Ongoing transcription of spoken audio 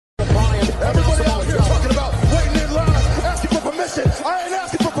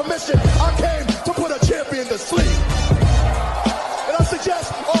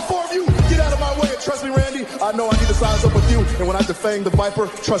rise up with you, and when I defang the Viper,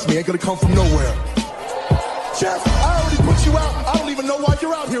 trust me, ain't gonna come from nowhere. Jeff, I already put you out. I don't even know why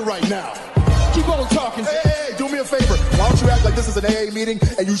you're out here right now. Keep on talking. Hey, do me a favor. Why don't you act like this is an AA meeting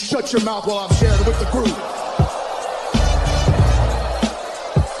and you shut your mouth while I'm sharing with the group?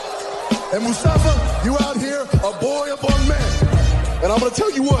 And Mustafa, you out here, a boy among men. And I'm gonna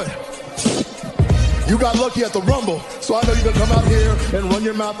tell you what. You got lucky at the Rumble, so I know you're gonna come out here and run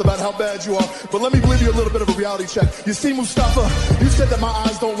your mouth about how bad you are. But let me give you a little bit of a reality check. You see, Mustafa, you said that my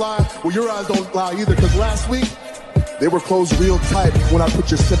eyes don't lie. Well, your eyes don't lie either, because last week, they were closed real tight when I put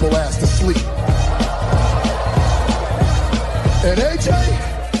your simple ass to sleep. And AJ,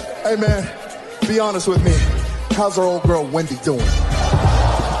 hey man, be honest with me. How's our old girl Wendy doing?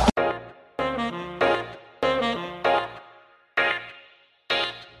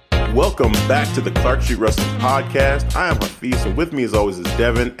 Welcome back to the Clark Street Wrestling Podcast. I am Hafiz, and with me as always is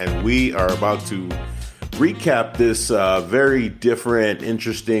Devin, and we are about to recap this very different,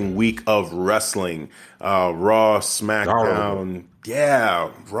 interesting week of wrestling. Raw, SmackDown,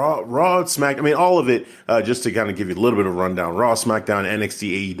 Raw, SmackDown. I mean, all of it, just to kind of give you a little bit of a rundown. Raw, SmackDown,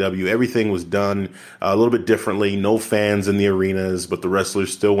 NXT, AEW, everything was done a little bit differently. No fans in the arenas, but the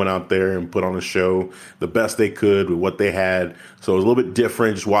wrestlers still went out there and put on a show the best they could with what they had. So it was a little bit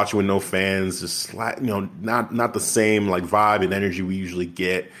different, just watching with no fans, just not the same like vibe and energy we usually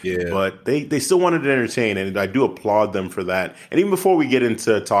get. Yeah. But they still wanted to entertain, and I do applaud them for that. And even before we get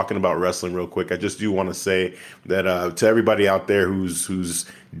into talking about wrestling real quick, I just do want to say that to everybody out there who's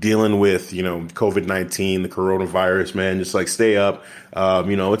dealing with, COVID-19, the coronavirus, man, just like stay up.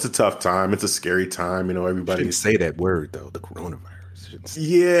 It's a tough time. It's a scary time. Everybody shouldn't say that word though, the coronavirus.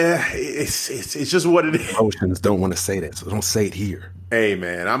 Yeah, it's just what it is. Emotions don't want to say that, so don't say it here. Hey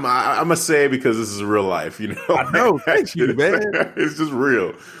man, I'm gonna say it because this is real life, I know, thank you, man. It's just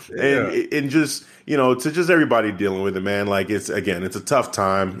real, yeah. and just to just everybody dealing with it, man. Like it's a tough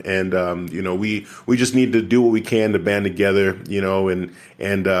time, and we just need to do what we can to band together,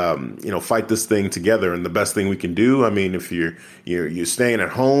 and fight this thing together. And the best thing we can do, I mean, if you're staying at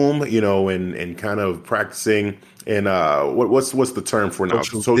home, and kind of practicing. And what's the term for now?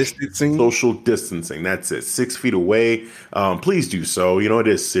 Social distancing. Social distancing. That's it. 6 feet away. Please do so. It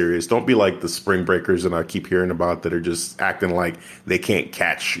is serious. Don't be like the spring breakers that I keep hearing about that are just acting like they can't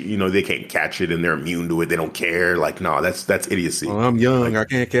catch. They can't catch it and they're immune to it. They don't care. Like, no, that's idiocy. Well, I'm young. I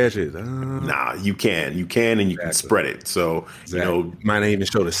can't catch it. Nah, you can, and you can spread it. So might not even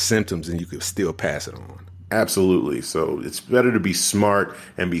show the symptoms, and you could still pass it on. Absolutely. So it's better to be smart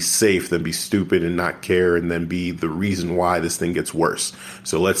and be safe than be stupid and not care and then be the reason why this thing gets worse.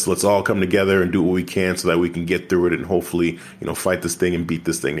 So let's all come together and do what we can so that we can get through it and hopefully, fight this thing and beat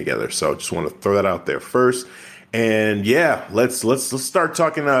this thing together. So I just want to throw that out there first. And yeah, let's start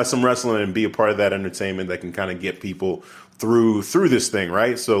talking some wrestling and be a part of that entertainment that can kind of get people through this thing,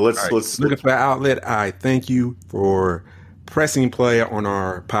 right? So let's looking for that outlet. I thank you for pressing play on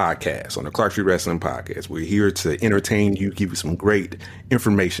our podcast, on the Clark Street Wrestling Podcast. We're here to entertain you, give you some great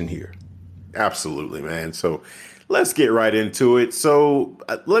information here. Absolutely, man. So let's get right into it. So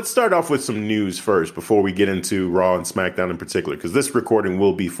let's start off with some news first before we get into Raw and SmackDown in particular, because this recording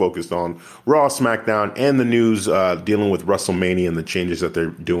will be focused on Raw, SmackDown, and the news dealing with WrestleMania and the changes that they're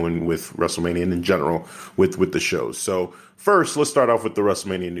doing with WrestleMania and in general with the shows. So first, let's start off with the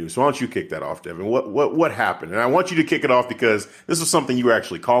WrestleMania news. So why don't you kick that off, Devin? What happened? And I want you to kick it off because this was something you were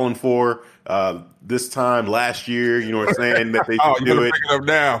actually calling for this time last year. You know what I'm saying? That they should do it. Pick it up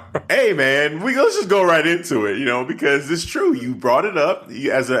now. Hey, man, let's just go right into it. Because it's true. You brought it up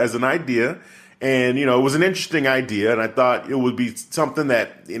as an idea. And, it was an interesting idea. And I thought it would be something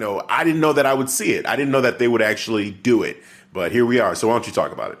that, I didn't know that I would see it. I didn't know that they would actually do it. But here we are. So why don't you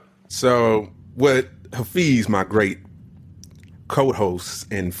talk about it? So what Hafiz, my great co-host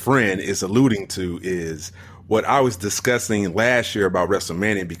and friend, is alluding to is what I was discussing last year about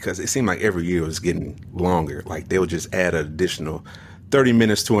WrestleMania, because it seemed like every year was getting longer. Like they would just add an additional 30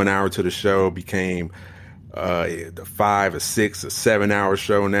 minutes to an hour to the show, became the 5 or 6 or 7 hour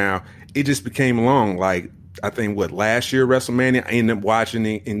show now. It just became long. Like I think last year WrestleMania, I ended up watching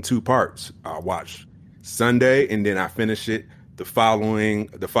it in 2 parts. I watched Sunday and then I finished it the following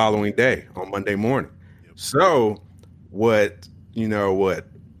day on Monday morning. So what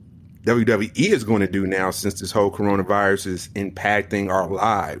WWE is going to do now, since this whole coronavirus is impacting our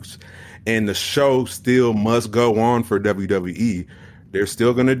lives, and the show still must go on for WWE, they're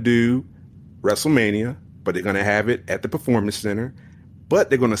still going to do WrestleMania, but they're going to have it at the Performance Center, but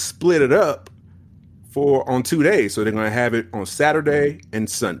they're going to split it up on 2 days. So they're going to have it on Saturday and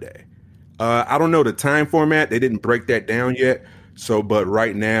Sunday. I don't know the time format. They didn't break that down yet. But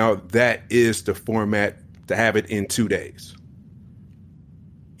right now that is the format to have it in 2 days.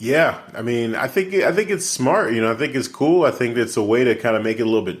 Yeah, I mean, I think it's smart. I think it's cool. I think it's a way to kind of make it a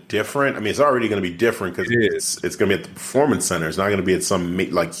little bit different. I mean, it's already going to be different because it's going to be at the Performance Center. It's not going to be at some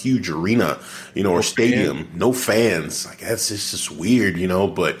like huge arena, or stadium. No fans. Like it's just weird,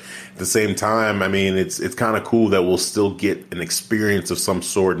 But at the same time, I mean, it's kind of cool that we'll still get an experience of some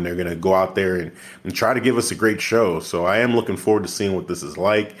sort, and they're going to go out there and try to give us a great show. So I am looking forward to seeing what this is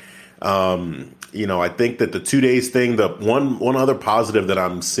like. I think that the 2 days thing, the one other positive that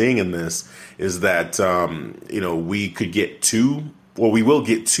I'm seeing in this is that, we could get we will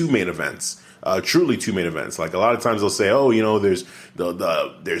get two main events, truly two main events. Like a lot of times they'll say, there's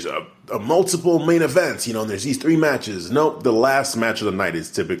there's a multiple main events, and there's these three matches. Nope. The last match of the night is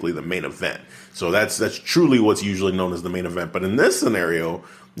typically the main event. So that's truly what's usually known as the main event. But in this scenario,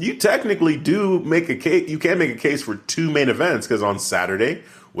 you technically do make a case. You can make a case for two main events because on Saturday,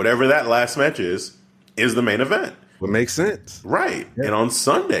 whatever that last match is the main event. What makes sense. Right. Yeah. And on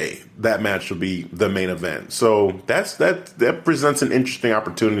Sunday, that match will be the main event. So that presents an interesting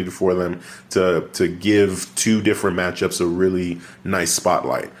opportunity for them to give two different matchups a really nice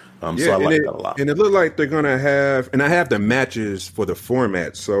spotlight. So I like that a lot. And it looked like they're going to have, and I have the matches for the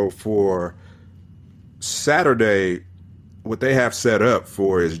format. So for Saturday, what they have set up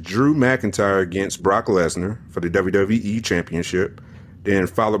for is Drew McIntyre against Brock Lesnar for the WWE Championship, then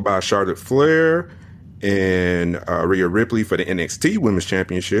followed by Charlotte Flair and Rhea Ripley for the NXT Women's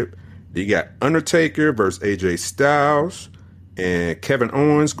Championship. You got Undertaker versus AJ Styles and Kevin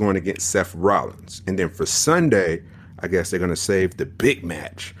Owens going against Seth Rollins. And then for Sunday, I guess they're going to save the big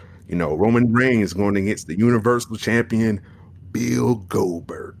match. Roman Reigns going against the Universal Champion Bill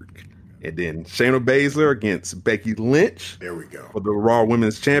Goldberg. And then Shayna Baszler against Becky Lynch. There we go. For the Raw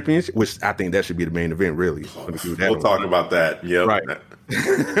Women's Championship, which I think that should be the main event, really. We'll talk about that. Yep. Right.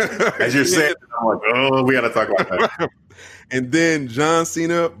 As you're saying, I'm like, we got to talk about that. And then John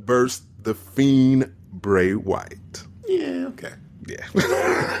Cena versus The Fiend Bray Wyatt. Yeah, okay. Yeah.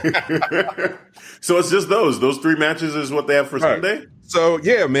 So it's just those three matches is what they have for Sunday? So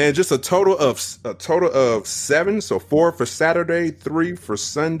yeah, man, just a total of 7. So 4 for Saturday, 3 for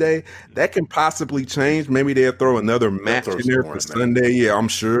Sunday. That can possibly change. Maybe they'll throw another match in there for Sunday. Yeah, I'm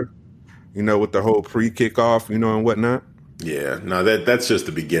sure. With the whole pre-kickoff, and whatnot. Yeah, no, that's just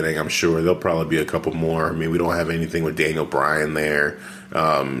the beginning. I'm sure there'll probably be a couple more. I mean, we don't have anything with Daniel Bryan there.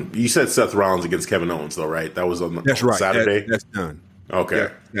 You said Seth Rollins against Kevin Owens, though, right? That was on Saturday. That's done. Okay, yeah,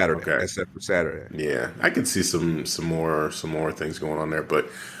 Saturday. Okay, except for Saturday. Yeah, I could see some more things going on there, but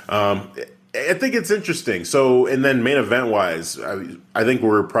I think it's interesting. So, and then main event wise, I think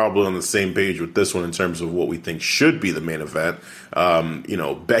we're probably on the same page with this one in terms of what we think should be the main event.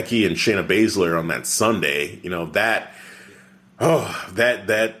 Becky and Shayna Baszler on that Sunday.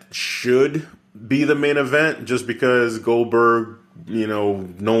 That should be the main event just because Goldberg. No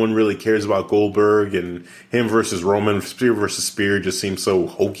one really cares about Goldberg, and him versus Roman, Spear versus Spear just seems so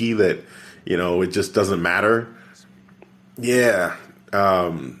hokey that, it just doesn't matter. Yeah.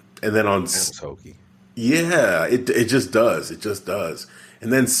 And then on hokey. Yeah, it just does. It just does.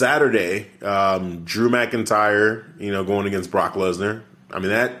 And then Saturday, Drew McIntyre, going against Brock Lesnar. I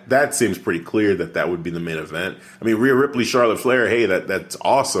mean, that seems pretty clear that would be the main event. I mean, Rhea Ripley, Charlotte Flair, hey, that's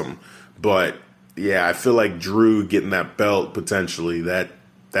awesome. But yeah, I feel like Drew getting that belt potentially, that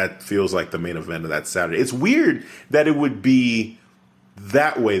feels like the main event of that Saturday. It's weird that it would be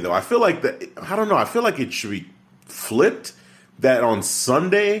that way, though. I feel like I don't know. I feel like it should be flipped. That on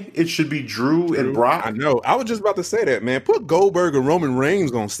Sunday it should be Drew and Brock. I know. I was just about to say that, man. Put Goldberg and Roman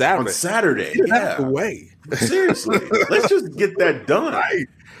Reigns on Saturday. On Saturday, get out of the way. Seriously, let's just get that done. Right.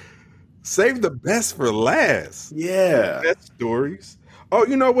 Save the best for last. Yeah, best stories. Oh,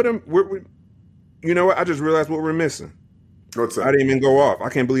 you know what? You know what? I just realized what we're missing. What's that? I didn't even go off. I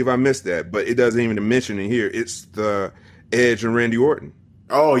can't believe I missed that, but it doesn't even mention it here. It's the Edge and Randy Orton.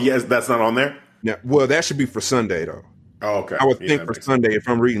 Oh, yes, that's not on there? Yeah, well, that should be for Sunday, though. Oh, okay. I would think for Sunday, if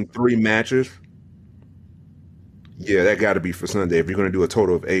I'm reading 3 matches, yeah, that got to be for Sunday. If you're going to do a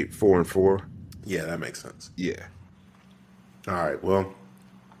total of 8, 4 and 4. Yeah, that makes sense. Yeah. All right, well,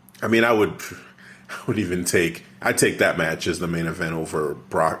 I mean, I'd take that match as the main event over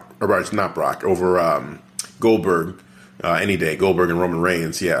over Goldberg any day. Goldberg and Roman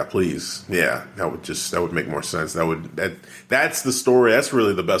Reigns, yeah, please, yeah, that would make more sense. That's the story. That's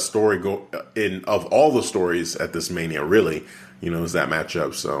really the best story of all the stories at this Mania. Really, is that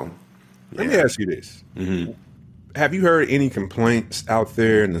matchup. So yeah. Let me ask you this: have you heard any complaints out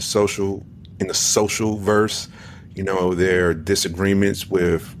there in the social verse? There are disagreements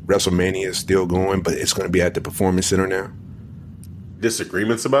with WrestleMania still going, but it's going to be at the Performance Center now.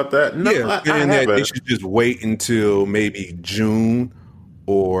 disagreements about that. No, Yeah, I and that they haven't. should just wait until maybe June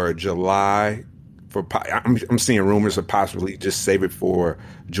or July for. I'm seeing rumors of possibly just save it for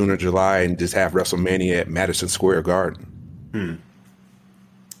June or July and just have WrestleMania at Madison Square Garden.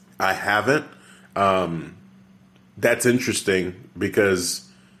 I haven't. That's interesting because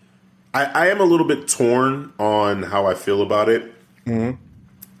I am a little bit torn on how I feel about it.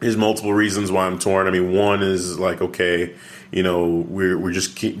 There's multiple reasons why I'm torn. I mean, one is like, okay, you know, we're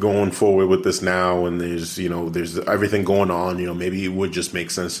just keep going forward with this now, and there's everything going on. You know, maybe it would just make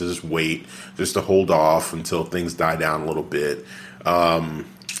sense to just wait, just to hold off until things die down a little bit. And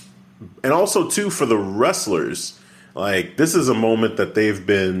also too for the wrestlers, like this is a moment that they've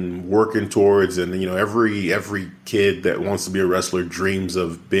been working towards, and you know, every kid that wants to be a wrestler dreams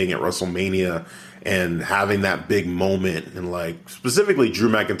of being at WrestleMania and having that big moment. And like specifically Drew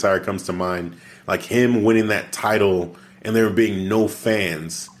McIntyre comes to mind, like him winning that title and there being no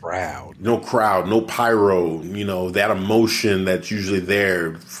fans, no crowd, no pyro, you know, that emotion that's usually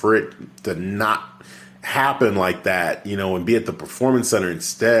there, for it to not happen like that, you know, and be at the Performance Center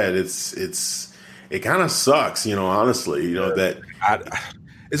instead. It kind of sucks, you know, honestly, you know, that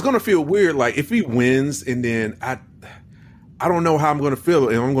it's going to feel weird. Like if he wins and then I don't know how I'm going to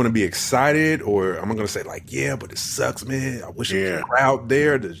feel. Am I going to be excited, or am I going to say like, yeah, but it sucks, man. I wish there was a crowd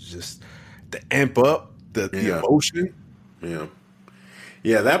there to amp up the emotion.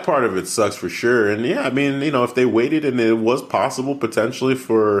 Yeah, that part of it sucks for sure. And yeah, I mean, you know, if they waited and it was possible potentially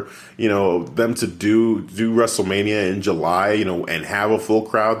for, you know, them to do WrestleMania in July, you know, and have a full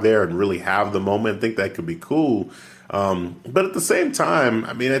crowd there and really have the moment, I think that could be cool. But at the same time,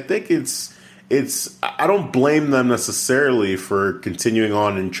 I mean, I think I don't blame them necessarily for continuing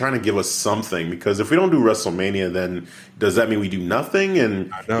on and trying to give us something, because if we don't do WrestleMania, then does that mean we do nothing?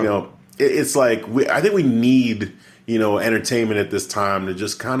 And, you know, it's like, I think we need, you know, entertainment at this time to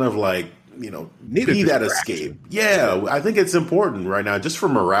just kind of like, you know, be that escape. Yeah, I think it's important right now, just for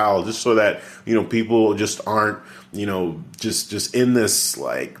morale, just so that, you know, people just aren't, you know, just in this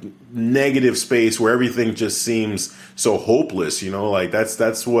like negative space where everything just seems so hopeless, you know, like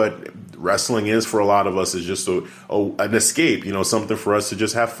that's what wrestling is for a lot of us, is just an escape, you know, something for us to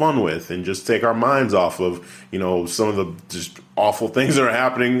just have fun with and just take our minds off of, you know, some of the just awful things that are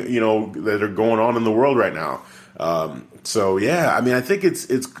happening, you know, that are going on in the world right now. So yeah, I mean, I think it's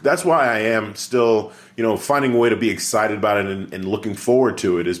that's why I am still, you know, finding a way to be excited about it and looking forward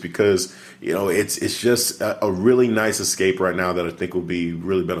to it, is because, you know, it's just a really nice escape right now that I think will be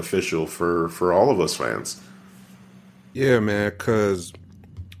really beneficial for all of us fans. Yeah, man, because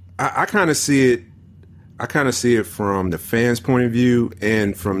I kind of see it. I kind of see it from the fans' point of view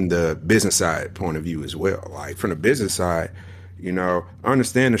and from the business side point of view as well. Like from the business side, you know, I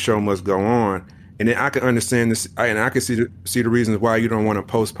understand the show must go on. And then I can understand this, and I can see the reasons why you don't want to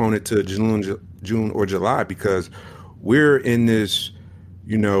postpone it to June or July, because we're in this,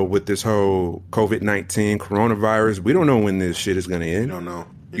 you know, with this whole COVID-19 coronavirus. We don't know when this shit is going to end. I don't know.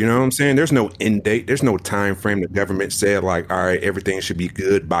 You know what I'm saying? There's no end date. There's no time frame. The government said like, all right, everything should be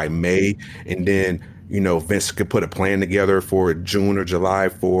good by May, and then, you know, Vince could put a plan together for June or July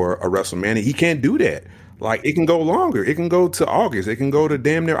for a WrestleMania. He can't do that. Like it can go longer. It can go to August. It can go to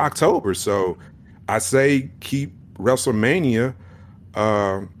damn near October. So I say keep WrestleMania,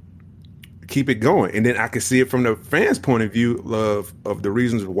 keep it going. And then I can see it from the fans' point of view of the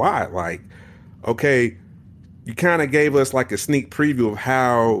reasons why. Like, okay, you kind of gave us like a sneak preview of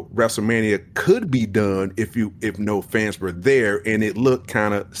how WrestleMania could be done if no fans were there, and it looked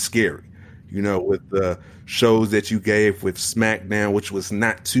kind of scary, you know, with the shows that you gave with SmackDown, which was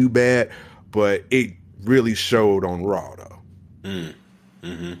not too bad, but it really showed on Raw though.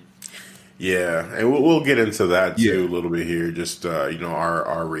 Yeah, and we'll get into that too a little bit here. Just you know,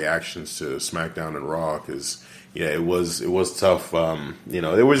 our reactions to SmackDown and Raw, because it was tough. You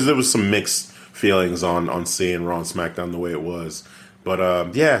know, there was some mixed feelings on seeing Raw and SmackDown the way it was,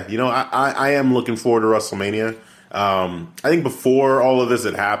 but yeah, you know, I am looking forward to WrestleMania. I think before all of this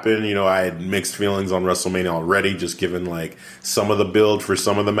had happened, you know, I had mixed feelings on WrestleMania already, just given like some of the build for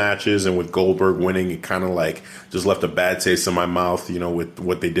some of the matches, and with Goldberg winning, it kind of like just left a bad taste in my mouth, you know, with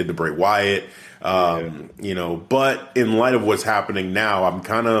what they did to Bray Wyatt. You know, but in light of what's happening now, I'm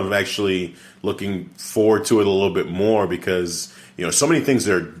kind of actually looking forward to it a little bit more, because, you know, so many things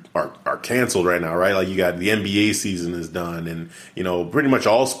are canceled right now, right? Like you got the NBA season is done, and, you know, pretty much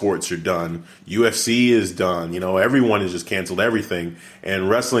all sports are done. UFC is done. You know, everyone has just canceled everything. And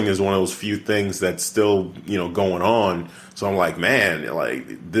wrestling is one of those few things that's still, you know, going on. So I'm like, man,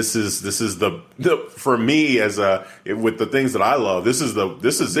 like this is the for me with the things that I love, this is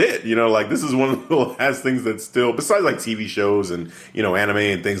it, like this is one of the last things that still, besides like TV shows and, anime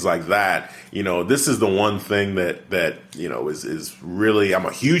and things like that, this is the one thing that is really, I'm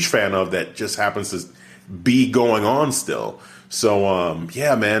a huge fan of, that just happens to be going on still. So,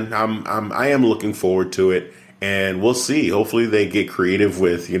 yeah, man, I am looking forward to it. And we'll see. Hopefully they get creative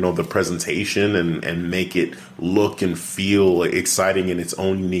with, the presentation and make it look and feel exciting in its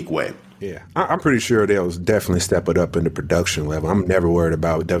own unique way. Yeah, I'm pretty sure they'll definitely step it up in the production level. I'm never worried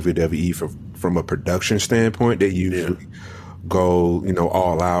about WWE from a production standpoint. They usually go,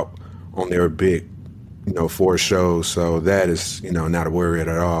 all out on their big, 4 shows. So that is, not a worry at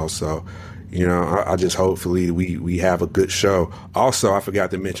all. So, I just hopefully we have a good show. Also, I forgot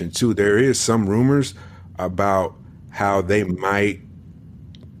to mention too, there is some rumors about how they might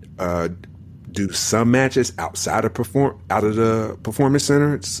do some matches outside of the Performance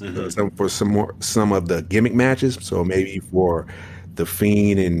Center, for some of the gimmick matches. So maybe for The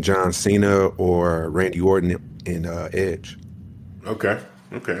Fiend and John Cena, or Randy Orton and Edge. Okay,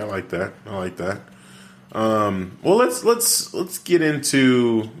 I like that. Well, let's get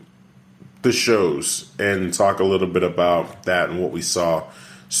into the shows and talk a little bit about that and what we saw.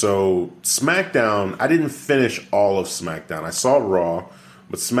 So SmackDown, I didn't finish all of SmackDown. I saw Raw,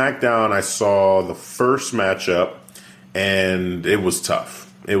 but SmackDown, I saw the first matchup, and it was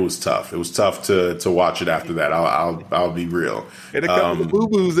tough. It was tough to watch it after that. I'll be real. And a couple of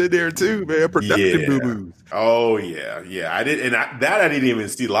boo-boos in there too, man. Productive boo-boos. Oh yeah. I didn't even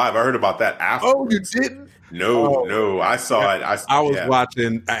see live. I heard about that after. Oh, you didn't? No, I saw it. I was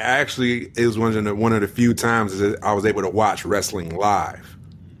watching. It was one of the few times that I was able to watch wrestling live.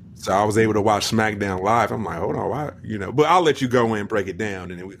 So I was able to watch SmackDown live. I'm like, hold on, why? But I'll let you go in and break it down,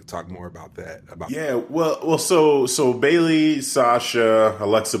 and then we can talk more about that. So Bayley, Sasha,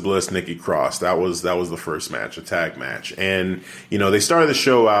 Alexa Bliss, Nikki Cross. That was the first match, a tag match, and they started the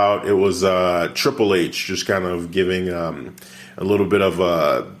show out. It was Triple H just kind of giving a little bit of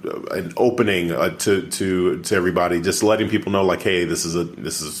an opening to everybody, just letting people know, like, hey,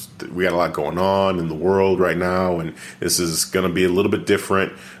 we got a lot going on in the world right now, and this is going to be a little bit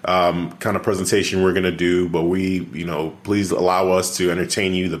different kind of presentation we're going to do, but we, please allow us to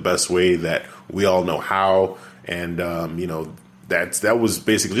entertain you the best way that we all know how. And that was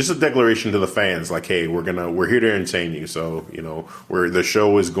basically just a declaration to the fans, like, hey, we're here to entertain you, so the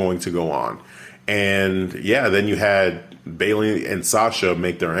show is going to go on. And yeah, then you had Bayley and Sasha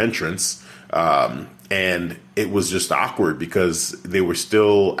make their entrance, and it was just awkward because they were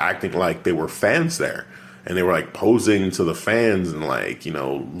still acting like they were fans there, and they were like posing to the fans and like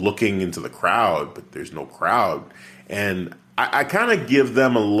looking into the crowd, but there's no crowd. And I kind of give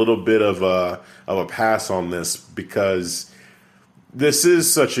them a little bit of a pass on this, because this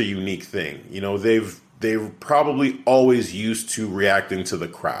is such a unique thing. They've probably always used to reacting to the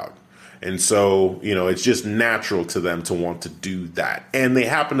crowd. And so, it's just natural to them to want to do that. And they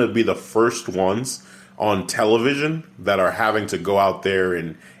happen to be the first ones on television that are having to go out there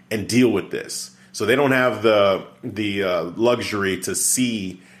and deal with this. So they don't have the luxury to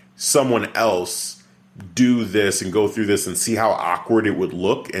see someone else do this and go through this and see how awkward it would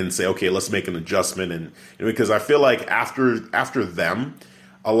look and say, okay, let's make an adjustment. And because I feel like after them,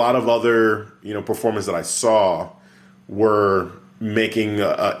 a lot of other, performances that I saw were making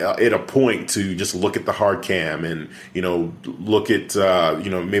it a point to just look at the hard cam and, look at,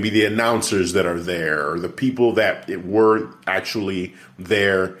 maybe the announcers that are there, or the people that were actually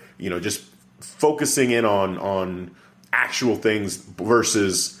there, just focusing in on actual things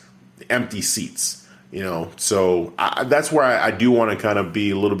versus empty seats, So that's where I do want to kind of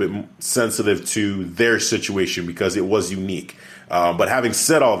be a little bit sensitive to their situation, because it was unique. But having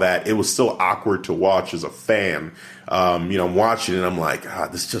said all that, it was still awkward to watch as a fan. I'm watching it and I'm like,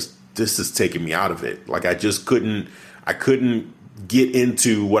 this is taking me out of it. Like I couldn't get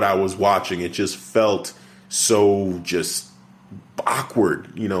into what I was watching. It just felt so just awkward,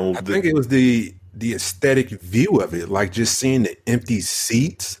 I think it was the aesthetic view of it, like just seeing the empty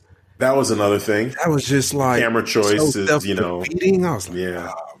seats. That was another thing. That was just like camera choices, I was like,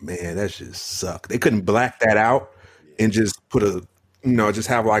 yeah. Oh man, that just sucked. They couldn't black that out and just put just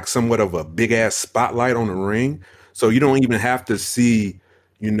have like somewhat of a big ass spotlight on the ring, so you don't even have to see,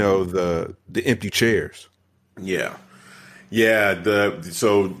 the empty chairs. Yeah.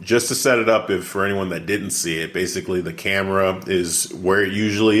 So just to set it up, if for anyone that didn't see it, basically the camera is where it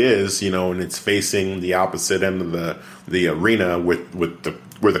usually is, and it's facing the opposite end of the arena with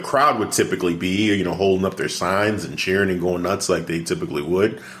where the crowd would typically be, holding up their signs and cheering and going nuts like they typically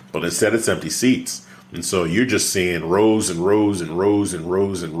would. But instead, it's empty seats. And so you're just seeing rows and rows and rows and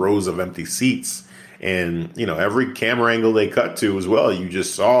rows and rows of empty seats. And, you know, every camera angle they cut to as well, you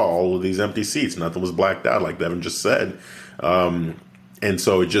just saw all of these empty seats. Nothing was blacked out, like Devin just said. And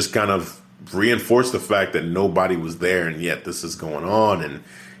so it just kind of reinforced the fact that nobody was there, and yet this is going on. And,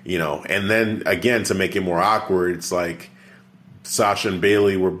 you know, and then again, to make it more awkward, it's like Sasha and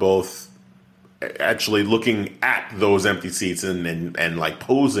Bayley were both actually looking at those empty seats and like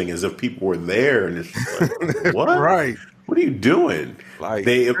posing as if people were there. And it's just like, what? Right. What are you doing? Like,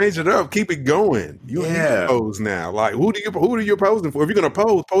 change it up, keep it going. You need to pose now. Like, who are you posing for? If you're gonna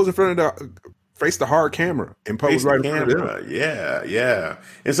pose in front of face the hard camera and pose right in front of them. Yeah.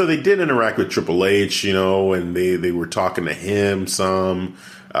 And so they did interact with Triple H, you know, and they were talking to him some,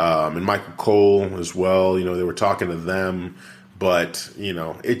 and Michael Cole as well. You know, they were talking to them, but you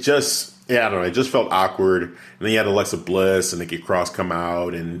know, it just. Yeah, I don't know. It just felt awkward. And then you had Alexa Bliss and Nikki Cross come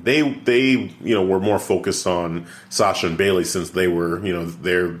out, and they you know were more focused on Sasha and Bayley since they were, you know,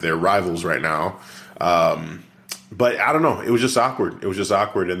 they're rivals right now. But I don't know. It was just awkward.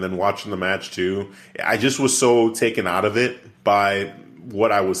 And then watching the match too, I just was so taken out of it by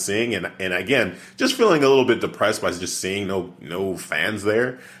what I was seeing, and again, just feeling a little bit depressed by just seeing no fans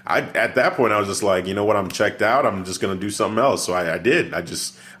there. At that point I was just like, you know what, I'm checked out. I'm just gonna do something else. So I did.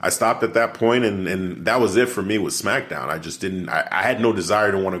 I stopped at that point, and that was it for me with SmackDown. I just didn't. I had no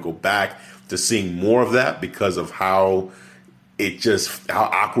desire to want to go back to seeing more of that because of how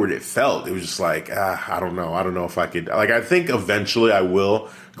awkward it felt. It was just like, I don't know if I could. Like, I think eventually I will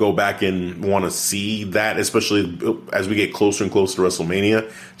go back and want to see that, especially as we get closer and closer to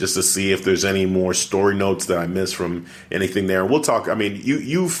WrestleMania, just to see if there's any more story notes that I missed from anything there. We'll talk. I mean,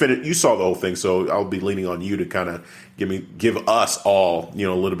 you saw the whole thing, so I'll be leaning on you to kind of give us all, you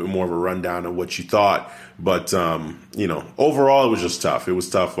know, a little bit more of a rundown of what you thought. But you know, overall, it was just tough. It was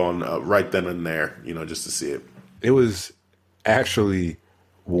tough on right then and there, you know, just to see it. It was actually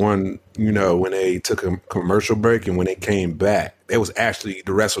one, you know, when they took a commercial break and when they came back, it was actually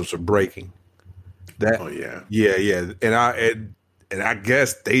the wrestlers were breaking. Yeah. And I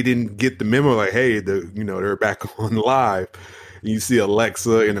guess they didn't get the memo, like, hey, they're back on live. And you see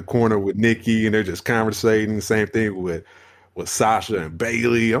Alexa in the corner with Nikki, and they're just conversating. The same thing with Sasha and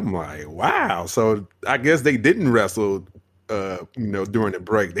Bayley. I'm like, wow. So I guess they didn't wrestle, during the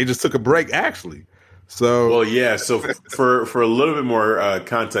break. They just took a break, actually. So well, yeah. So for a little bit more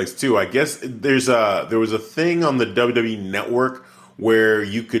context too, I guess there was a thing on the WWE Network where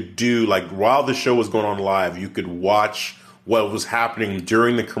you could do, like, while the show was going on live, you could watch what was happening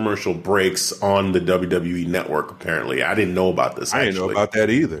during the commercial breaks on the WWE Network. Apparently, I didn't know about this. I didn't know about that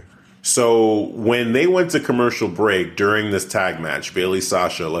either. So when they went to commercial break during this tag match, Bayley,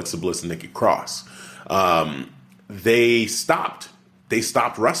 Sasha, Alexa Bliss, and Nikki Cross, they stopped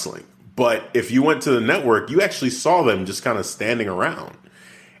wrestling. But if you went to the network, you actually saw them just kind of standing around.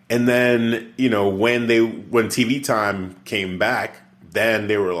 And then, you know, when TV time came back, then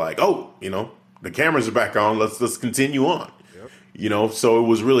they were like, oh, you know, the cameras are back on. Let's continue on. Yep. You know, so it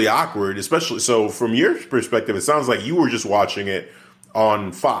was really awkward, especially. So from your perspective, it sounds like you were just watching it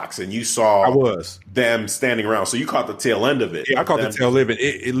on Fox and you saw them standing around. So you caught the tail end of it. Yeah, I caught the tail end of it.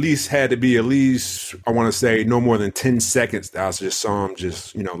 It at least had to be I want to say, no more than 10 seconds that I just saw them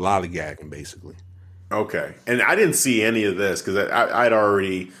just, you know, lollygagging, basically. Okay. And I didn't see any of this because I'd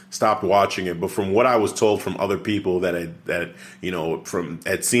already stopped watching it. But from what I was told from other people that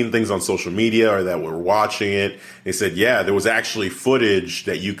had seen things on social media or that were watching it, they said, yeah, there was actually footage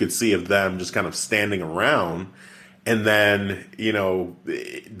that you could see of them just kind of standing around. And then, you know,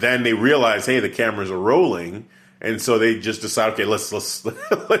 then they realize, hey, the cameras are rolling. And so they just decide, okay, let's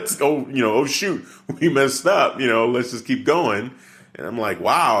go, you know, oh, shoot, we messed up, you know, let's just keep going. And I'm like,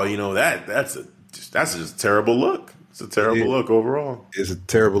 wow, you know, that's just a terrible look. It's a terrible look overall. It's a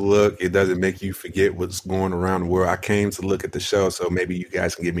terrible look. It doesn't make you forget what's going around the world. I came to look at the show, so maybe you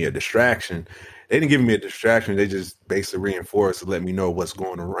guys can give me a distraction. They didn't give me a distraction. They just basically reinforced to let me know what's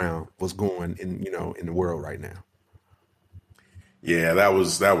going in, you know, in the world right now. Yeah, that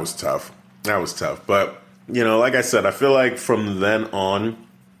was tough. That was tough. But, you know, like I said, I feel like from then on,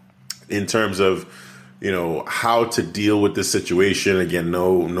 in terms of, you know, how to deal with this situation, again,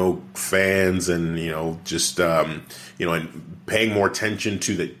 no fans and, you know, just, you know, and paying more attention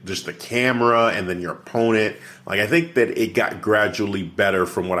to the camera and then your opponent. Like, I think that it got gradually better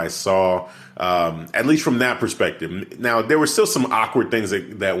from what I saw, at least from that perspective. Now, there were still some awkward things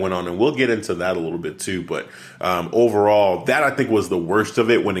that went on, and we'll get into that a little bit too. But overall, that I think was the worst of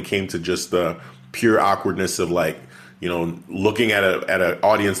it when it came to just the pure awkwardness of, like, looking at an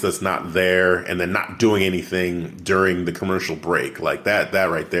audience that's not there and then not doing anything during the commercial break. Like that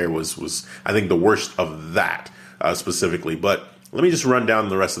right there was I think the worst of that specifically. But let me just run down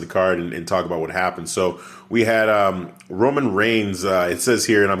the rest of the card and talk about what happened. So we had Roman Reigns. It says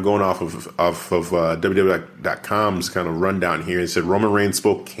here, and I'm going off of WWE.com's kind of rundown here. It said Roman Reigns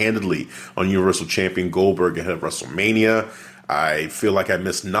spoke candidly on Universal Champion Goldberg ahead of WrestleMania. I feel like I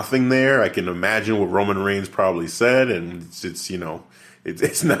missed nothing there. I can imagine what Roman Reigns probably said, and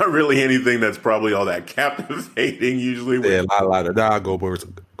it's not really anything that's probably all that captivating. Usually, yeah, Goldberg's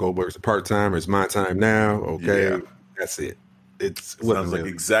a part timer. It's my time now. Okay, that's it. Sounds like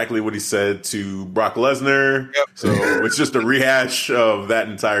exactly what he said to Brock Lesnar. Yep. So it's just a rehash of that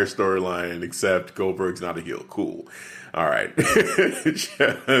entire storyline, except Goldberg's not a heel. Cool. All right.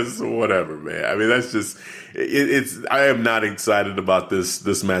 Just whatever, man. I mean, that's just I am not excited about this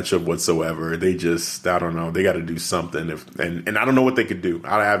matchup whatsoever. They just, I don't know. They got to do something. And I don't know what they could do.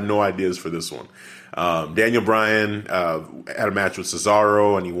 I have no ideas for this one. Daniel Bryan had a match with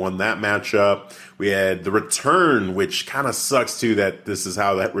Cesaro, and he won that matchup. We had the return, which kind of sucks too that this is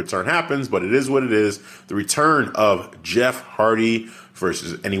how that return happens, but it is what it is. The return of Jeff Hardy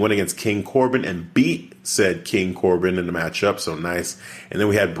and he went against King Corbin and beat said King Corbin in the matchup, so nice. And then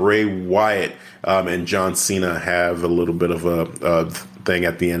we had Bray Wyatt and John Cena have a little bit of a thing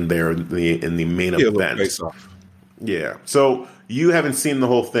at the end there in the main event. Yeah. So you haven't seen the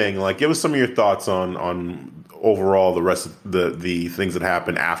whole thing. Like, give us some of your thoughts on overall the rest of the things that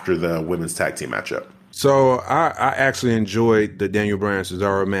happened after the women's tag team matchup. So I actually enjoyed the Daniel Bryan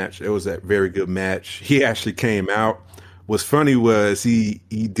Cesaro match. It was a very good match. He actually came out. What's funny was he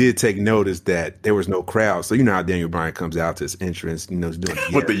did take notice that there was no crowd. So you know how Daniel Bryan comes out to his entrance, he's doing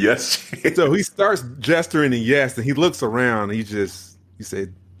with the yes. So he starts gesturing and yes, and he looks around. And he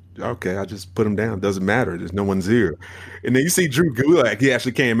said, okay, I just put him down. Doesn't matter. There's no one's here. And then you see Drew Gulak. He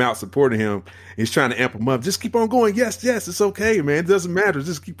actually came out supporting him. He's trying to amp him up. Just keep on going. Yes, it's okay, man. It doesn't matter.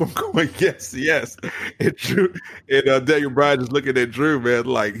 Just keep on going. Yes. And Daniel Bryan just looking at Drew, man,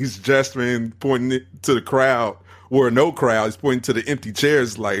 like he's gesturing, pointing it to the crowd. Or no crowd. He's pointing to the empty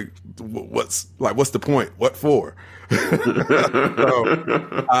chairs. Like, what's the point? What for? So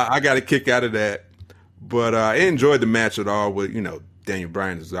I got a kick out of that. But I enjoyed the match at all with Daniel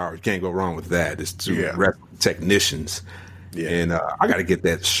Bryan and Cesaro. You can't go wrong with that. It's two wrestling technicians. Yeah. And I got to get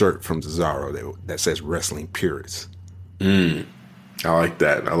that shirt from Cesaro that says Wrestling Purists. I like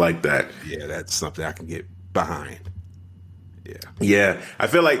that. Yeah, that's something I can get behind. Yeah. I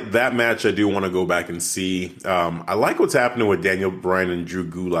feel like that match I do want to go back and see. I like what's happening with Daniel Bryan and Drew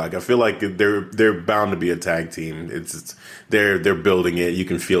Gulak. I feel like they're bound to be a tag team. They're building it. You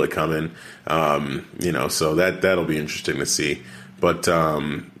can feel it coming. So that'll be interesting to see. But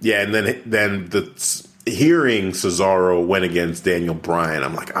and then hearing Cesaro went against Daniel Bryan,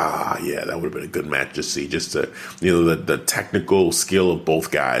 I'm like, that would have been a good match to see. Just to the technical skill of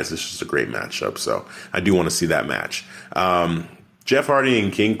both guys. It's just a great matchup. So I do want to see that match. Jeff Hardy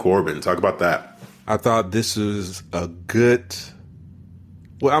and King Corbin. Talk about that. I thought this was a good.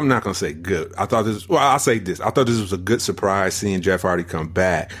 Well, I'm not going to say good. I'll say this. I thought this was a good surprise seeing Jeff Hardy come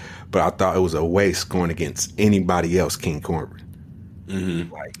back, but I thought it was a waste going against anybody else, King Corbin.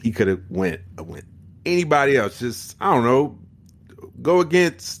 Mm-hmm. Like he could have went anybody else. Just, I don't know, go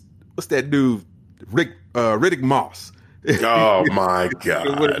against, what's that dude? Riddick Moss. Oh my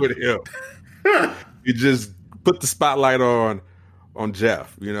God. with him. You just put the spotlight on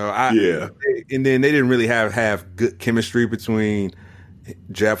Jeff, And then they didn't really have good chemistry between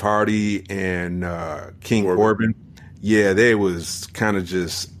Jeff Hardy and King Corbin. Yeah, they was kind of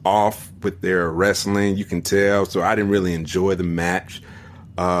just off with their wrestling, you can tell. So I didn't really enjoy the match.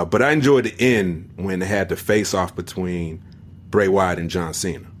 But I enjoyed the end when they had the face-off between Bray Wyatt and John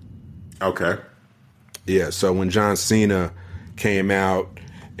Cena. Okay. Yeah, so when John Cena came out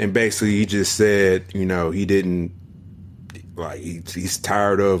and basically he just said, he didn't, he's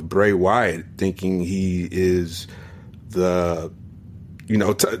tired of Bray Wyatt thinking he is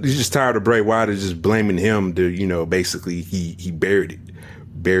he's just tired of Bray Wyatt and just blaming him to, basically he buried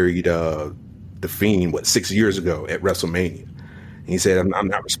the Fiend, 6 years ago at WrestleMania. And he said, I'm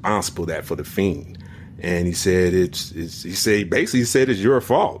not responsible for the Fiend. And he said, he said it's your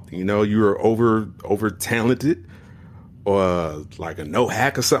fault. You were over talented or like a no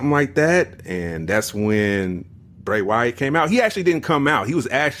hack or something like that. And that's when Bray Wyatt came out. He actually didn't come out. He was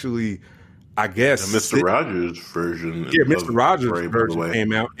actually, I guess, Mr. Rogers version. Yeah, Mr. Rogers version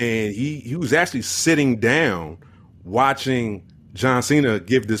came out, and he was actually sitting down watching John Cena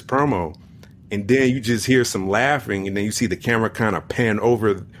give this promo, and then you just hear some laughing, and then you see the camera kind of pan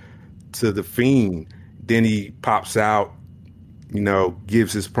over to the Fiend, then he pops out,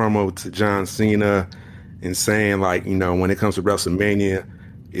 gives his promo to John Cena and saying, like, when it comes to WrestleMania,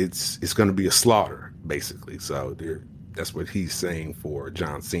 it's going to be a slaughter, basically. So that's what he's saying for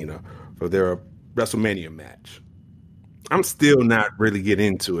John Cena for their WrestleMania match. I'm still not really getting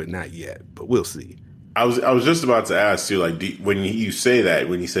into it, not yet, but we'll see. I was just about to ask you, like, when you say that,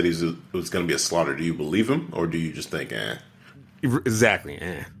 when he said it was going to be a slaughter, do you believe him, or do you just think, eh? Exactly,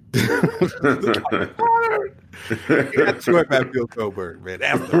 eh. That's what about Bill Goldberg, man.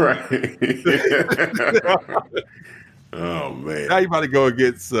 Right. Oh, man. Now you about to go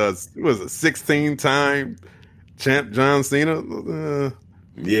against, 16-time champ John Cena?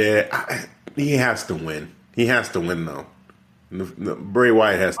 Yeah, he has to win. He has to win, though. Bray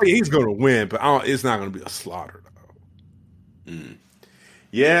Wyatt has to. He's going to win, but it's not going to be a slaughter, though.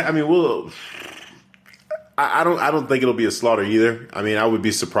 Yeah, I mean, I don't think it'll be a slaughter either. I mean, I would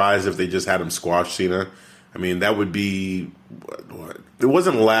be surprised if they just had him squash Cena. I mean, that would be. It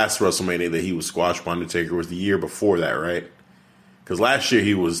wasn't last WrestleMania that he was squashed by Undertaker. It was the year before that, right? Because last year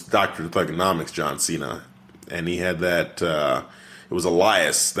he was Dr. Thugonomics John Cena, and he had that. It was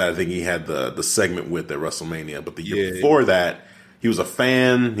Elias that I think he had the segment with at WrestleMania. But the year before that, he was a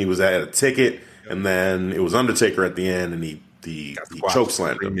fan. He had a ticket, and then it was Undertaker at the end, and he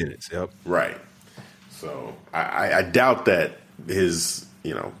chokeslammed him. 3 minutes, yep. Right. So I doubt that his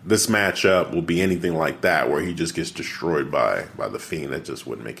this matchup will be anything like that, where he just gets destroyed by the Fiend. That just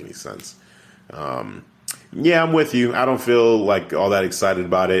wouldn't make any sense. Yeah, I'm with you. I don't feel like all that excited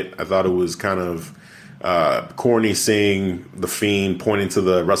about it. I thought it was kind of corny seeing the Fiend pointing to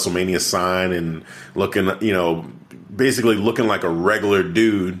the WrestleMania sign and looking, basically looking like a regular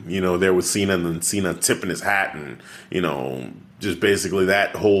dude, there with Cena, and then Cena tipping his hat, and, just basically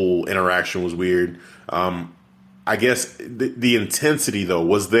that whole interaction was weird. I guess the intensity, though,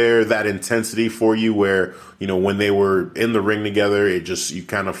 was there that intensity for you where, when they were in the ring together, you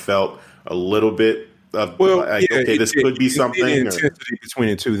kind of felt a little bit of, this could be something. The intensity between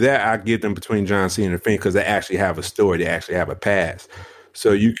the two, that I give them between John Cena and the Fiend, because they actually have a story, they actually have a past.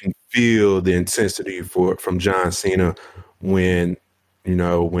 So you can feel the intensity from John Cena when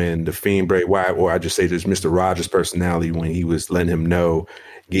the Fiend Bray Wyatt, or I just say this Mr. Rogers personality, when he was letting him know,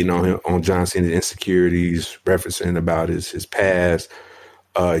 getting on John Cena's insecurities, referencing about his past.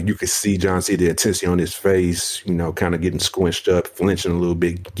 You could see John Cena, the intensity on his face, kind of getting squinched up, flinching a little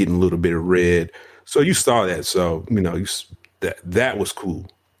bit, getting a little bit of red. So you saw that. So, that was cool.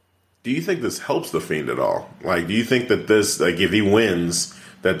 Do you think this helps the Fiend at all? Like, do you think that this, like, if he wins,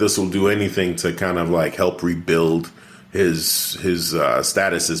 that this will do anything to kind of like help rebuild his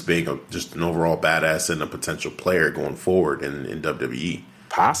status as being just an overall badass and a potential player going forward in WWE?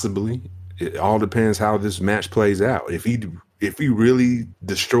 Possibly. It all depends how this match plays out. If he really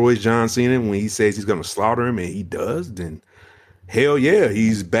destroys John Cena when he says he's going to slaughter him, and he does, then hell yeah,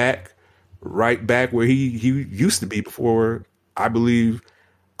 he's right back where he used to be before, I believe,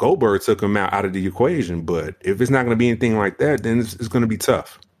 Goldberg took him out of the equation. But if it's not going to be anything like that, then it's going to be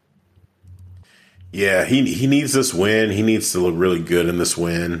tough. Yeah, he needs this win. He needs to look really good in this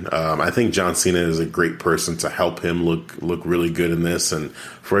win. I think John Cena is a great person to help him look really good in this, and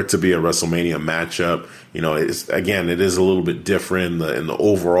for it to be a WrestleMania matchup, it is a little bit different in the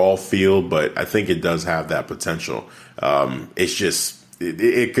overall field, but I think it does have that potential. It's just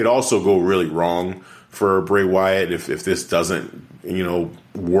it could also go really wrong for Bray Wyatt if this doesn't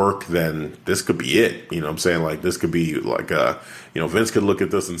work. Then this could be it. I'm saying, like, this could be like Vince could look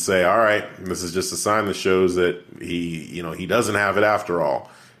at this and say, all right, this is just a sign that shows that he doesn't have it after all,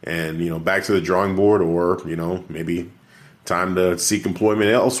 and back to the drawing board, or maybe time to seek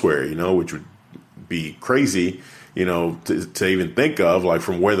employment elsewhere, which would be crazy to even think of, like,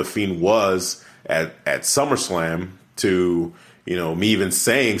 from where the Fiend was at SummerSlam to me even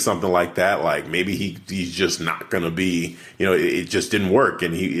saying something like that, like maybe he's just not going to be, it just didn't work,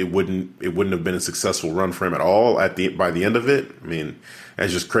 and it wouldn't have been a successful run for him at all by the end of it. I mean,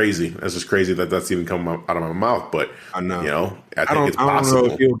 that's just crazy. That's just crazy that's even coming out of my mouth. But I know, I think it's possible. I don't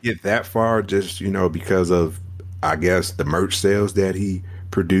know if he'll get that far, just because of, I guess, the merch sales that he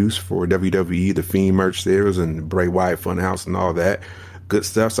produced for WWE, the Fiend merch sales and Bray Wyatt Funhouse and all that good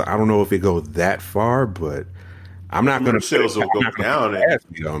stuff. So I don't know if it goes that far, but I'm not going to sales will go down.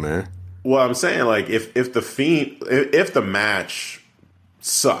 Man. Well, I'm saying, like, if the Fiend, if the match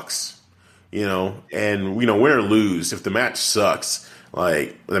sucks, and win or lose, if the match sucks,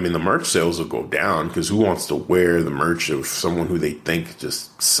 like, I mean, the merch sales will go down, because who wants to wear the merch of someone who they think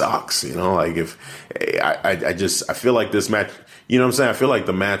just sucks? Like, if I feel like this match, you know what I'm saying? I feel like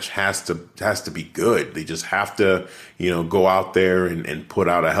the match has to be good. They just have to, go out there and put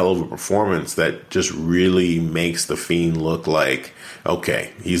out a hell of a performance that just really makes the Fiend look like,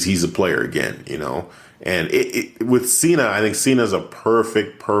 okay, he's a player again, And with Cena, I think Cena's a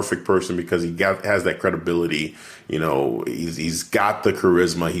perfect person because he has that credibility. He's got the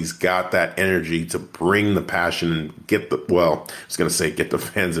charisma, he's got that energy to bring the passion and get the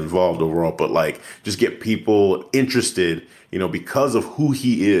fans involved overall, but like just get people interested, because of who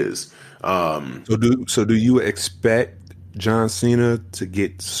he is. So do you expect John Cena to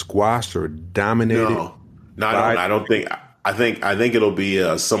get squashed or dominated? No, I don't think. I think it'll be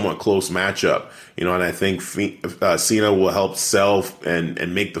a somewhat close matchup, and I think Cena will help sell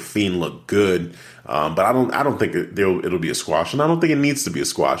and make the Fiend look good. But I don't think it'll be a squash, and I don't think it needs to be a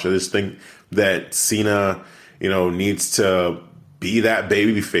squash. I just think that Cena, needs to be that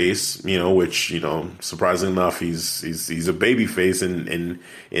baby face, which, surprisingly enough, he's a baby face in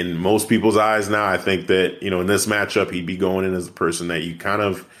most people's eyes now. I think that, in this matchup, he'd be going in as a person that you kind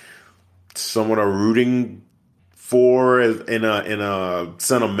of somewhat are rooting for in a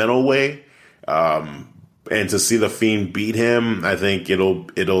sentimental way. And to see the Fiend beat him, I think it'll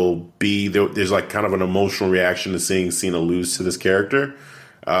be there's like kind of an emotional reaction to seeing Cena lose to this character.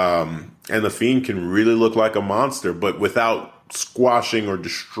 And the Fiend can really look like a monster, but without squashing or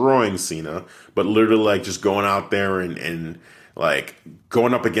destroying Cena, but literally like just going out there and like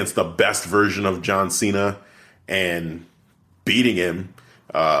going up against the best version of John Cena and beating him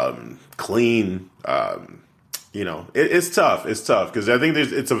clean. It's tough. It's tough because I think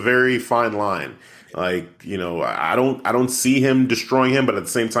it's a very fine line. Like, I don't see him destroying him, but at the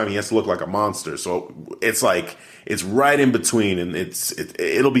same time, he has to look like a monster. So it's like it's right in between, and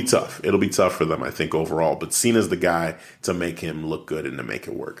it'll be tough. It'll be tough for them, I think, overall. But Cena's the guy to make him look good and to make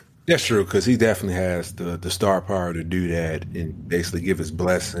it work. That's true because he definitely has the star power to do that and basically give his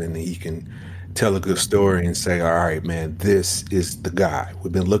blessing. And he can tell a good story and say, "All right, man, this is the guy.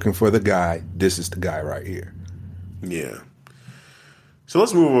 We've been looking for the guy. This is the guy right here." Yeah. So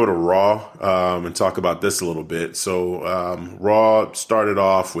let's move over to Raw and talk about this a little bit. So Raw started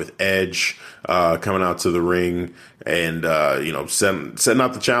off with Edge coming out to the ring and setting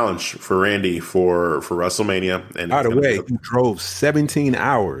out the challenge for Randy for WrestleMania. And by the way, he drove 17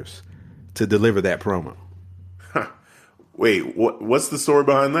 hours to deliver that promo. Huh. Wait, what's the story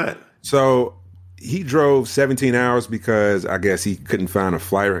behind that? So he drove 17 hours because I guess he couldn't find a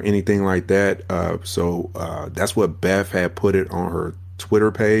flight or anything like that. So that's what Beth had put it on her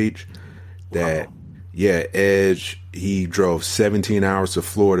Twitter page that, wow. Yeah, Edge, he drove 17 hours to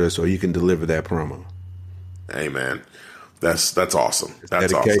Florida so you can deliver that promo. Hey, man, that's awesome.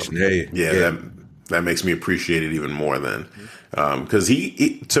 That's dedication. Awesome. Hey, yeah. That makes me appreciate it even more then. Because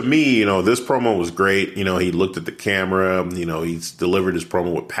he, to me, this promo was great. He looked at the camera, he's delivered his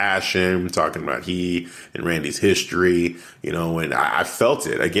promo with passion, talking about he and Randy's history, and I felt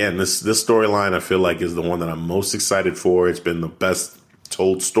it. Again, this storyline I feel like is the one that I'm most excited for. It's been the best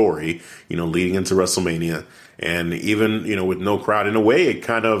told story, leading into WrestleMania. And even, with no crowd, in a way, it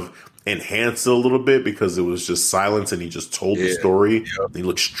kind of enhanced it a little bit because it was just silence and he just told the story. Yep. He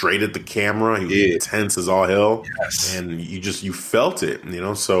looked straight at the camera. He was intense as all hell. Yes. And you felt it,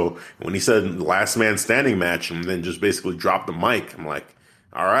 So when he said last man standing match and then just basically dropped the mic, I'm like,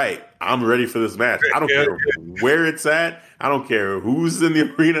 all right, I'm ready for this match. I don't care where it's at. I don't care who's in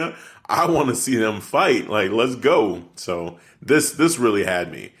the arena. I want to see them fight. Like, let's go. So this really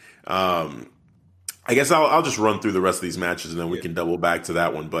had me. I guess I'll just run through the rest of these matches and then we can double back to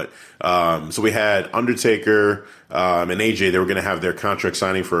that one. But so we had Undertaker and AJ. They were going to have their contract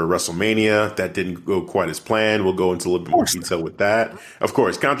signing for WrestleMania. That didn't go quite as planned. We'll go into a little bit more detail with that. Of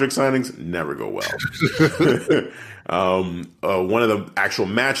course, contract signings never go well. One of the actual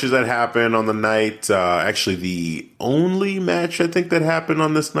matches that happened on the night, actually the only match I think that happened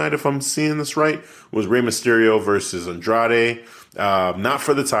on this night, if I'm seeing this right, was Rey Mysterio versus Andrade. Not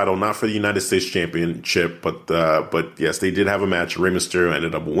for the title, not for the United States Championship, but yes, they did have a match. Rey Mysterio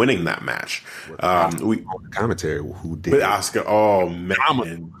ended up winning that match. Commentary who did with Asuka. Oh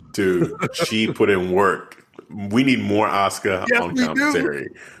man, dude, she put in work. We need more Asuka on commentary.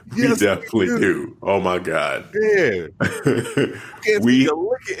 We definitely do. Oh my god. Yeah. Can't speak a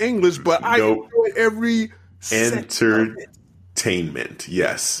lick of English, but I enjoy every entertainment. Entertainment.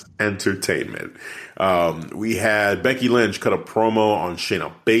 Yes, entertainment. We had Becky Lynch cut a promo on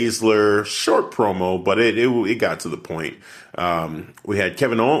Shayna Baszler. Short promo, but it got to the point. We had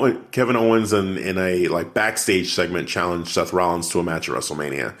Kevin Owens in a like backstage segment challenge Seth Rollins to a match at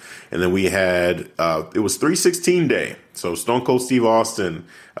WrestleMania. And then we had it was 316 Day. So Stone Cold Steve Austin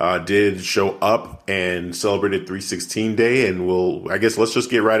did show up and celebrated 316 Day, and I guess let's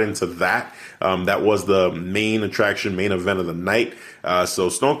just get right into that. That was the main attraction, main event of the night. So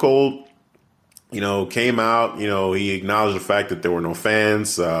Stone Cold, came out, he acknowledged the fact that there were no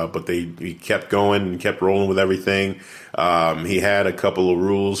fans, but he kept going and kept rolling with everything. He had a couple of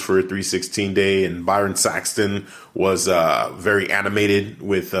rules for 316 Day, and Byron Saxton was very animated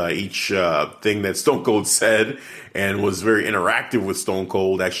with each thing that Stone Cold said, and was very interactive with Stone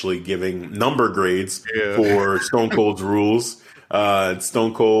Cold, actually giving number grades for Stone Cold's rules.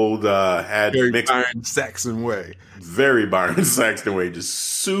 Stone Cold had very mixed Byron Saxton way. Very Byron Saxton way, just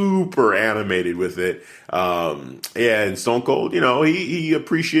super animated with it. And Stone Cold, he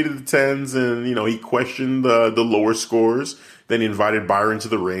appreciated the 10s, and he questioned the lower scores. Then he invited Byron to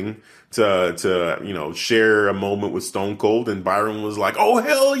the ring to share a moment with Stone Cold, and Byron was like, "Oh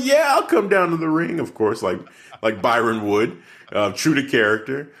hell yeah, I'll come down to the ring," of course, like Byron would, true to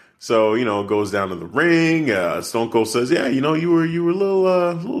character. So, goes down to the ring. Stone Cold says, "Yeah, you were a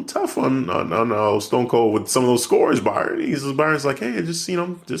little tough on Stone Cold with some of those scores, Byron." Byron's like, "Hey, just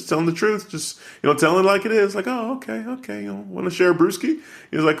telling the truth, just telling it like it is." Like, "Oh, okay, want to share a brewski?"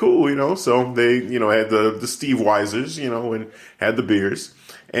 He's like, "Cool," So they had the Steve Weisers, and had the beers.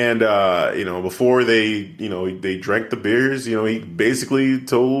 And before they drank the beers, he basically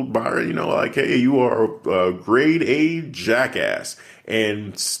told Byron, like, "Hey, you are a grade A jackass."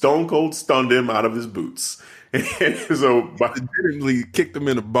 And Stone Cold stunned him out of his boots. So legitimately kicked him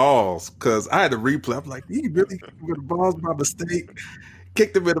in the balls, because I had to replay. I'm like, he really kicked him in the balls by mistake.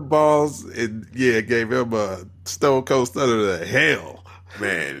 Kicked him in the balls, and gave him a Stone Cold stunner to hell.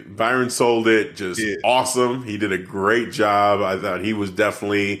 Man, Byron sold it just awesome. He did a great job. I thought he was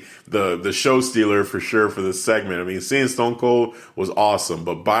definitely the show stealer for sure for this segment. I mean, seeing Stone Cold was awesome,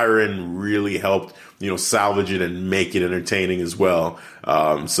 but Byron really helped, salvage it and make it entertaining as well.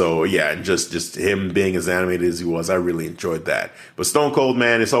 And just him being as animated as he was, I really enjoyed that. But Stone Cold,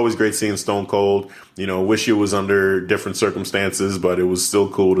 man, it's always great seeing Stone Cold. Wish it was under different circumstances, but it was still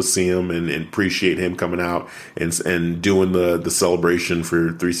cool to see him and appreciate him coming out and doing the celebration for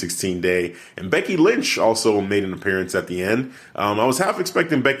 316 Day. And Becky Lynch also made an appearance at the end. I was half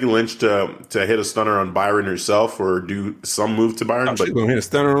expecting Becky Lynch to hit a stunner on Byron herself or do some move to Byron. She's going to hit a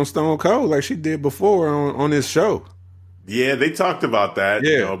stunner on Stone Cold like she did before on this show. Yeah, they talked about that,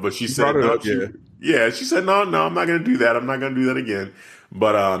 but she said no. She said no, I'm not going to do that. I'm not going to do that again.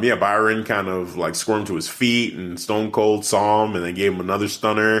 But Byron kind of like squirmed to his feet, and Stone Cold saw him and then gave him another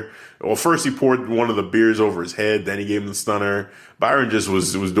stunner. Well, first he poured one of the beers over his head, then he gave him the stunner. Byron just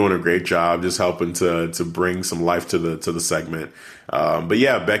was doing a great job, just helping to bring some life to the segment.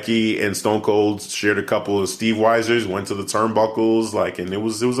 Becky and Stone Cold shared a couple of Steve Weisers, went to the turnbuckles, and it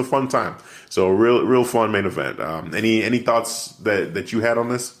was a fun time. So real fun main event. Any thoughts that you had on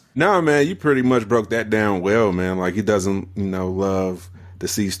this? No, man, you pretty much broke that down well, man. Like, he doesn't, love to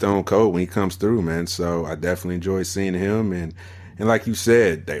see Stone Cold when he comes through, man. So I definitely enjoyed seeing him. And like you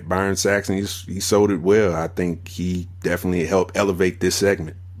said, that Byron Saxton, he sold it well. I think he definitely helped elevate this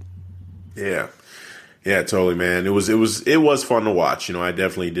segment. Yeah, totally, man. It was fun to watch. I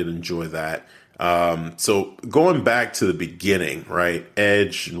definitely did enjoy that. So going back to the beginning, right?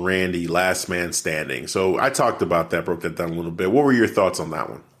 Edge and Randy, last man standing. So I talked about that, broke that down a little bit. What were your thoughts on that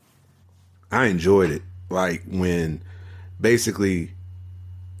one? I enjoyed it. Like, when basically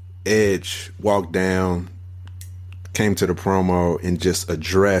Edge walked down, came to the promo, and just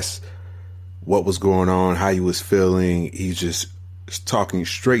addressed what was going on, how he was feeling. He's just talking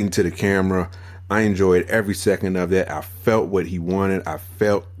straight into the camera. I enjoyed every second of that. I felt what he wanted. I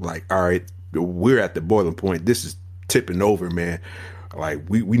felt like, all right, we're at the boiling point. This is tipping over, man. Like,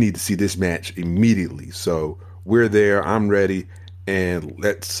 we need to see this match immediately. So we're there. I'm ready. And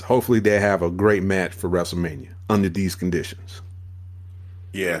hopefully they have a great match for WrestleMania under these conditions.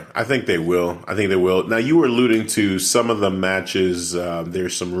 Yeah, I think they will. Now, you were alluding to some of the matches.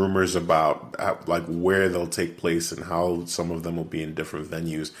 There's some rumors about where they'll take place and how some of them will be in different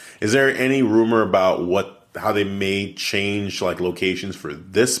venues. Is there any rumor about how they may change locations for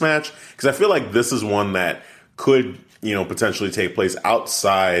this match? Because I feel like this is one that could potentially take place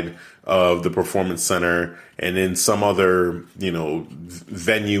outside of the Performance Center and in some other,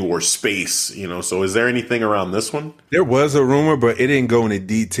 venue or space, So is there anything around this one? There was a rumor, but it didn't go into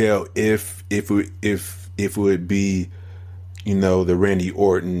detail if it would be the Randy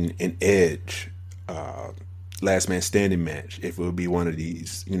Orton and Edge last man standing match, if it would be one of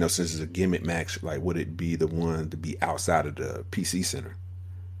these, since it's a gimmick match, like would it be the one to be outside of the PC Center?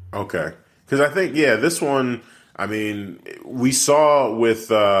 Okay. Because I think, this one, I mean, we saw with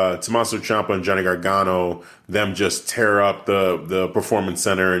Tommaso Ciampa and Johnny Gargano, them just tear up the Performance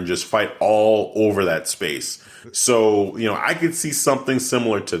Center and just fight all over that space. So, I could see something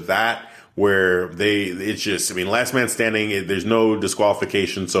similar to that where last man standing, there's no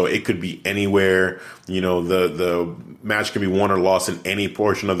disqualification, so it could be anywhere. The match can be won or lost in any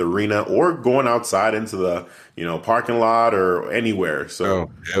portion of the arena or going outside into the, parking lot or anywhere.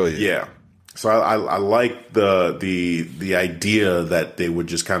 So, hell yeah. So I like the idea that they would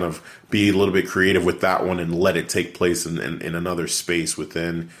just kind of be a little bit creative with that one and let it take place in another space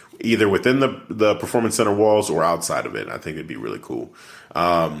either within the Performance Center walls or outside of it. I think it'd be really cool.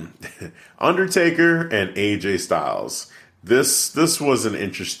 Undertaker and AJ Styles. This was an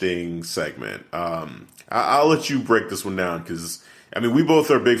interesting segment. I'll let you break this one down because we both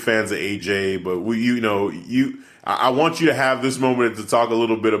are big fans of AJ, but I want you to have this moment to talk a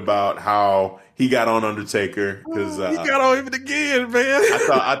little bit about how he got on Undertaker because he got on him again, man.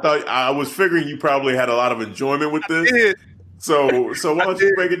 I was figuring you probably had a lot of enjoyment with this. So why don't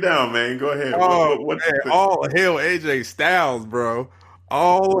you break it down, man? Go ahead. All hail AJ Styles, bro.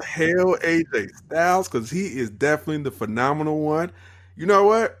 All hail AJ Styles because he is definitely the phenomenal one. You know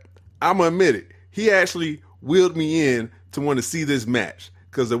what? I'm gonna admit it. He actually wheeled me in to want to see this match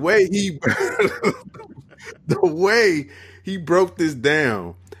because the way he broke this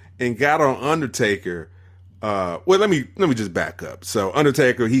down and got on Undertaker. Let me just back up. So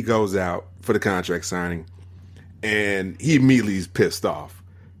Undertaker, he goes out for the contract signing, and he immediately is pissed off,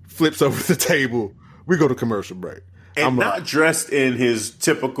 flips over the table. We go to commercial break. And not dressed in his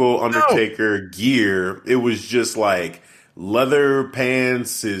typical Undertaker gear. It was just like leather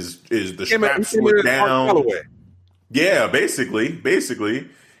pants. The straps were down. Yeah, basically. With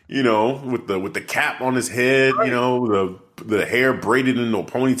the cap on his head. Right. The hair braided into a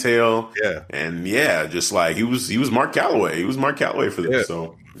ponytail. Yeah, and just like he was Mark Calloway. He was Mark Calloway for this.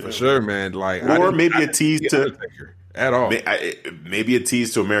 So for sure, man. Like, or maybe a tease to Undertaker at all. Maybe a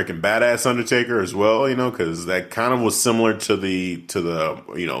tease to American Badass Undertaker as well, because that kind of was similar to the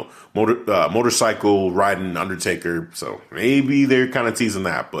motorcycle riding Undertaker. So maybe they're kind of teasing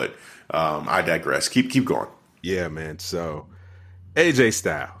that, but I digress. Keep going. Yeah, man. So AJ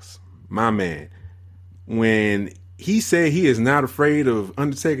Styles, my man, when he said he is not afraid of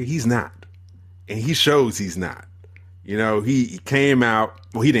Undertaker, he's not, and he shows he's not. He came out.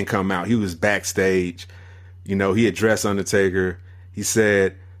 Well, he didn't come out. He was backstage. He addressed Undertaker. He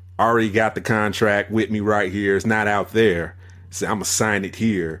said, I already got the contract with me right here. It's not out there. He said, I'm going to sign it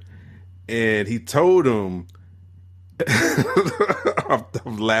here. And he told him,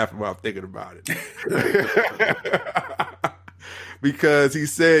 I'm laughing while I'm thinking about it. Because he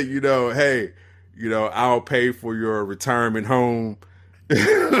said, hey, I'll pay for your retirement home.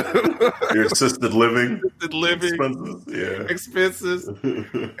 Your assisted living expenses.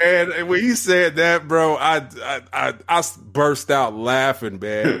 And when he said that, bro, I burst out laughing,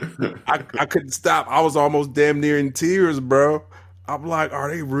 man. I couldn't stop. I was almost damn near in tears, bro. I'm like,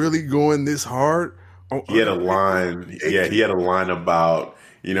 are they really going this hard? He had a line. Yeah, he had a line about,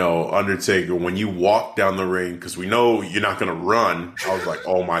 Undertaker, when you walk down the ring, because we know you're not going to run. I was like,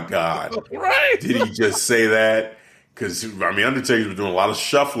 oh my God. Right. Did he just say that? Because, Undertaker's been doing a lot of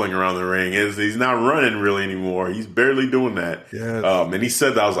shuffling around the ring. He's not running really anymore. He's barely doing that. Yes. And he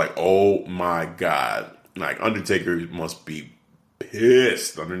said that. I was like, oh, my God. Like, Undertaker must be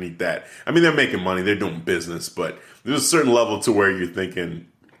pissed underneath that. They're making money. They're doing business. But there's a certain level to where you're thinking,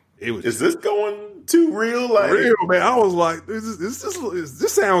 is this going too real? Like, real, man. I was like,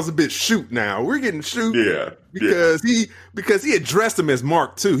 this sounds a bit shoot now. We're getting shoot. Yeah. Because he addressed him as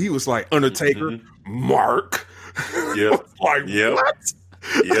Mark, too. He was like, Undertaker, Mark. Yep. Like, what?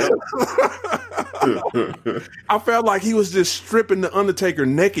 Yep. I felt like he was just stripping the Undertaker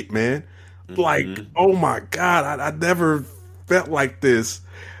naked, man. Like, oh my God, I never felt like this.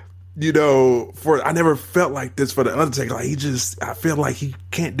 I never felt like this for the Undertaker. Like, I feel like he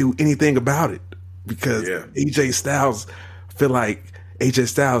can't do anything about it because AJ Styles, I feel like AJ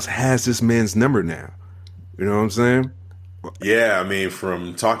Styles has this man's number now. You know what I'm saying? Yeah,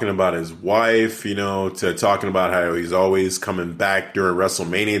 from talking about his wife, to talking about how he's always coming back during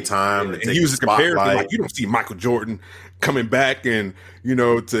WrestleMania time. And he was compared to, like, you don't see Michael Jordan coming back and,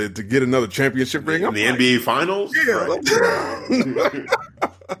 to get another championship ring. In the NBA Finals? Yeah.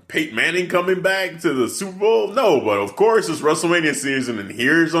 Right. Peyton Manning coming back to the Super Bowl? No, but of course it's WrestleMania season, and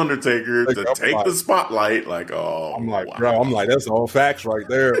here's Undertaker to take the spotlight. Like, oh, I'm like, bro, that's all facts right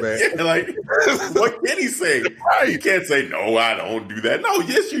there, man. Yeah, like, what can he say? Right. You can't say, no, I don't do that. No,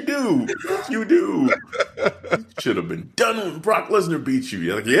 yes, you do. Yes, you do. You should have been done when Brock Lesnar beat you.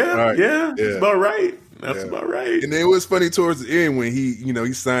 You're like, that's about right. That's about right. And then it was funny towards the end when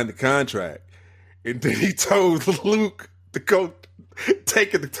he signed the contract, and then he told Luke to go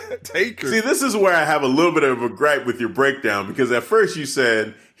take Taker. See, this is where I have a little bit of a gripe with your breakdown, because at first you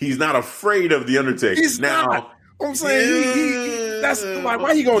said he's not afraid of the Undertaker. He's not. I'm saying that's like,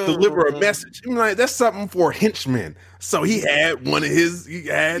 why he gonna deliver a message? I'm like, that's something for henchmen. So he had one of his. He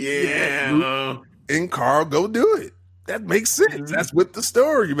had Luke and Carl go do it. That makes sense. Mm-hmm. That's with the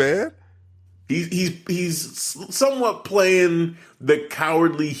story, man. He's somewhat playing the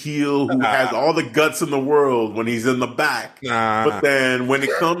cowardly heel who has all the guts in the world when he's in the back. But then when it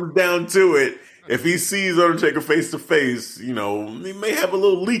comes down to it, if he sees Undertaker face to face, he may have a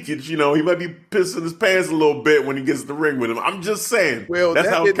little leakage. He might be pissing his pants a little bit when he gets in the ring with him. I'm just saying. Well, that's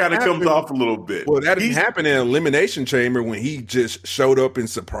how it kind of comes off a little bit. Well, that didn't happen in Elimination Chamber when he just showed up and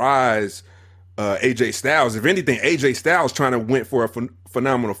surprised AJ Styles. If anything, AJ Styles went for a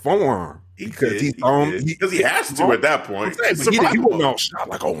phenomenal forearm. Because he has to at that point. He wasn't all shot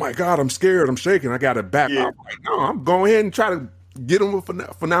like, oh my God, I'm scared, I'm shaking, I got to back off. Like, no, I'm going ahead and try to get him a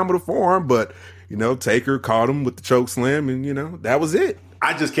phenomenal forearm. But, Taker caught him with the choke slam, and, that was it.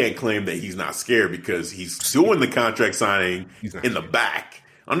 I just can't claim that he's not scared because he's doing the contract signing in the back.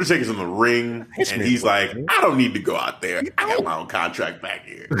 Undertaker's in the ring, and he's like, I don't need to go out there. I got my own contract back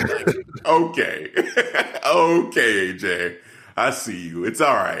here. Like, okay. Okay, AJ. I see you. It's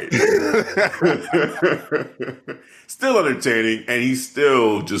all right. Still entertaining, and he's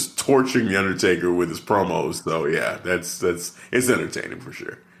still just torching the Undertaker with his promos. So yeah, it's entertaining for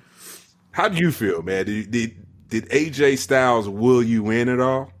sure. How do you feel, man? Did AJ Styles will you in at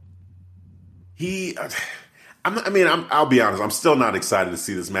all? I'll be honest. I'm still not excited to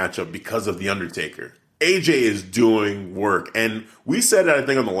see this matchup because of the Undertaker. AJ is doing work. And we said that, I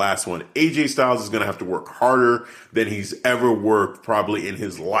think, on the last one. AJ Styles is going to have to work harder than he's ever worked probably in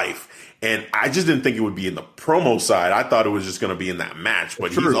his life. And I just didn't think it would be in the promo side. I thought it was just going to be in that match.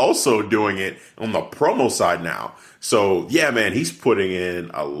 But he's also doing it on the promo side now. So, yeah, man, he's putting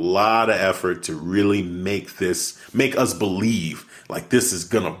in a lot of effort to really make us believe like this is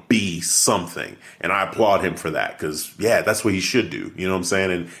going to be something. And I applaud him for that because, yeah, that's what he should do. You know what I'm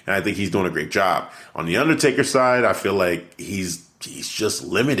saying? And I think he's doing a great job. On the Undertaker side, I feel like he's just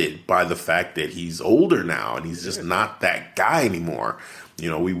limited by the fact that he's older now and he's just not that guy anymore.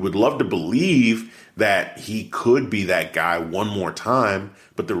 We would love to believe that he could be that guy one more time.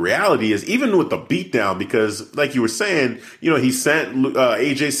 But the reality is, even with the beatdown, because like you were saying,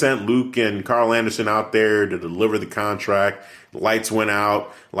 AJ sent Luke and Carl Anderson out there to deliver the contract. The lights went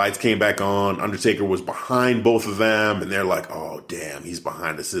out. Lights came back on. Undertaker was behind both of them. And they're like, oh, damn, he's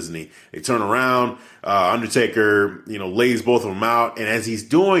behind us, isn't he? They turn around. Undertaker, lays both of them out. And as he's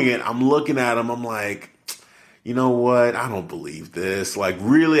doing it, I'm looking at him. I'm like, you know what? I don't believe this. Like,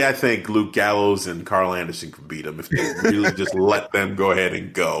 really, I think Luke Gallows and Carl Anderson could beat him if they really just let them go ahead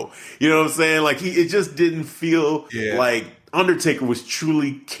and go. You know what I'm saying? Like, it just didn't feel like Undertaker was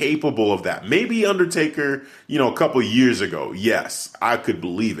truly capable of that. Maybe Undertaker, a couple of years ago, yes, I could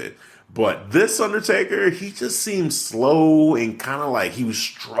believe it. But this Undertaker, he just seemed slow and kind of like he was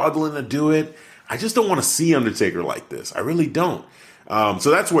struggling to do it. I just don't want to see Undertaker like this. I really don't. So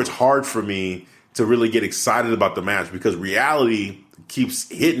that's where it's hard for me to really get excited about the match because reality keeps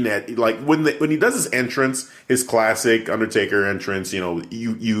hitting at like when he does his entrance, his classic Undertaker entrance.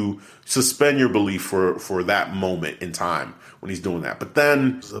 You suspend your belief for that moment in time when he's doing that. But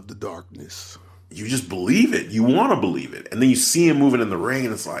then of the darkness, you just believe it. You want to believe it, and then you see him moving in the ring,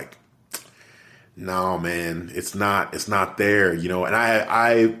 and it's like, no, man, it's not there. And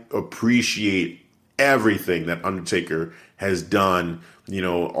I appreciate everything that Undertaker has done.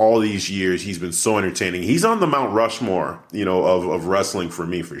 All these years, he's been so entertaining. He's on the Mount Rushmore, of wrestling for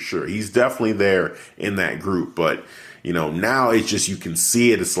me, for sure. He's definitely there in that group. But, now it's just, you can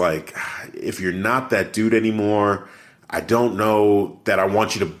see it. It's like, if you're not that dude anymore, I don't know that I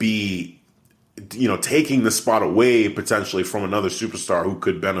want you to be, taking the spot away potentially from another superstar who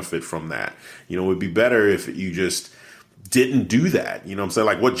could benefit from that. It would be better if you just didn't do that. You know what I'm saying?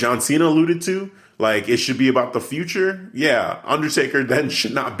 Like what John Cena alluded to. Like, it should be about the future. Yeah, Undertaker then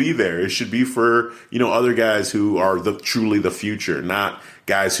should not be there. It should be for, other guys who are truly the future, not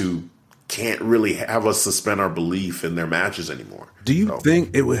guys who can't really have us suspend our belief in their matches anymore. Do you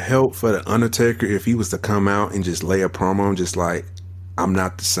think it would help for the Undertaker if he was to come out and just lay a promo and just like, I'm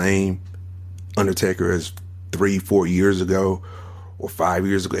not the same Undertaker as 3-4 years ago or 5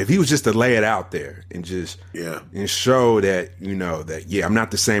 years ago. If he was just to lay it out there and just and show that, that, I'm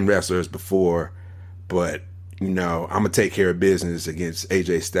not the same wrestler as before, but, I'm going to take care of business against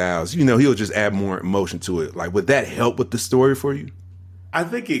AJ Styles, he'll just add more emotion to it. Like, would that help with the story for you? I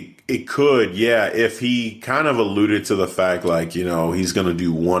think it could, if he kind of alluded to the fact, like, he's going to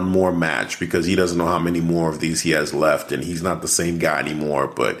do one more match because he doesn't know how many more of these he has left, and he's not the same guy anymore,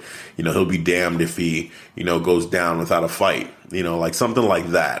 but, he'll be damned if he, goes down without a fight, like something like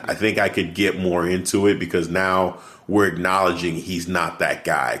that. I think I could get more into it because now we're acknowledging he's not that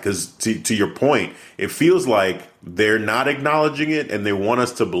guy. Because to your point, it feels like they're not acknowledging it and they want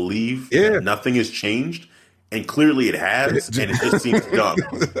us to believe that nothing has changed. And clearly it has, and it just seems dumb.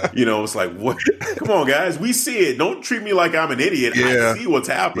 It's like, what? Come on, guys. We see it. Don't treat me like I'm an idiot. I see what's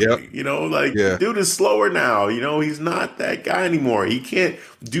happening. Dude is slower now. He's not that guy anymore. He can't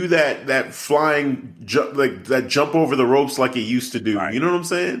do that flying jump, like that jump over the ropes like he used to do. Right. You know what I'm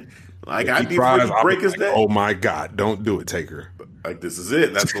saying? Like, I'd be afraid to break his neck. Oh my God, don't do it, Taker. Like, this is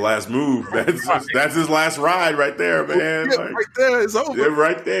it. That's the last move. That's his last ride right there, man. Like, right there, it's over. Yeah,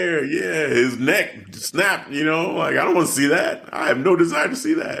 right there. Yeah, his neck snapped. Like, I don't want to see that. I have no desire to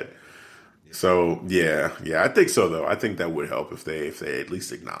see that. So yeah, I think so though. I think that would help if they at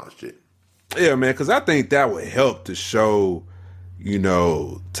least acknowledged it. Yeah, man, because I think that would help to show,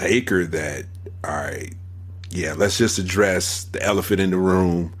 Taker that, all right, let's just address the elephant in the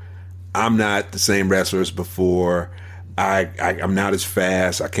room. I'm not the same wrestler as before. I'm not as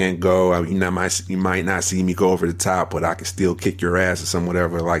fast. I can't go. You might not see me go over the top, but I can still kick your ass or some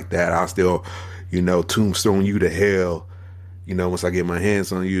whatever like that. I'll still, tombstone you to hell, once I get my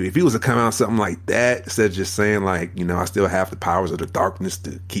hands on you. If he was to come out something like that, instead of just saying like, I still have the powers of the darkness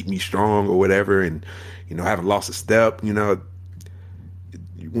to keep me strong or whatever, and, I haven't lost a step, when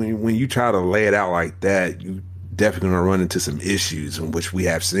you try to lay it out like that, you definitely going to run into some issues, in which we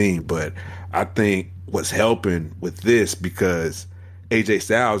have seen. But I think what's helping with this, because AJ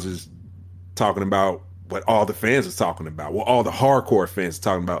Styles is talking about what all the fans are talking about, what all the hardcore fans are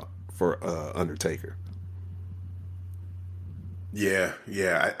talking about for Undertaker. Yeah.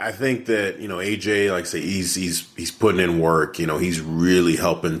 I think that, AJ, like I say, he's putting in work. He's really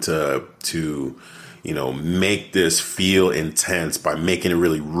helping to make this feel intense by making it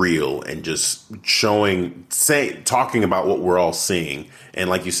really real and just talking about what we're all seeing. And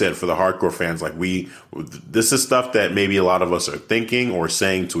like you said, for the hardcore fans, like this is stuff that maybe a lot of us are thinking or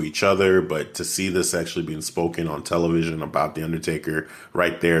saying to each other, but to see this actually being spoken on television about The Undertaker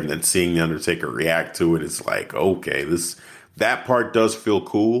right there, and then seeing The Undertaker react to it, it's like, okay, that part does feel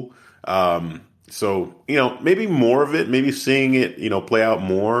cool. So, maybe more of it, maybe seeing it, play out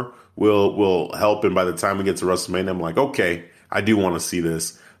more will help. And by the time we get to WrestleMania, I'm like, okay, I do want to see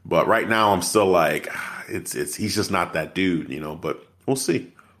this. But right now I'm still like, he's just not that dude, but we'll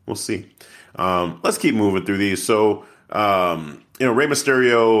see. Let's keep moving through these. So, Rey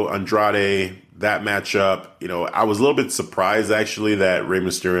Mysterio, Andrade, that matchup, I was a little bit surprised actually that Rey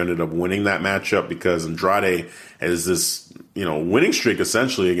Mysterio ended up winning that matchup, because Andrade has this, winning streak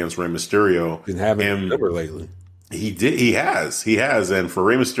essentially against Rey Mysterio. Been having a number lately. He has. And for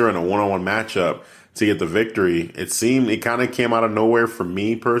Rey Mysterio in a one-on-one matchup to get the victory, it kind of came out of nowhere for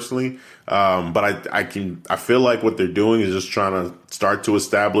me personally. But I feel like what they're doing is just trying to start to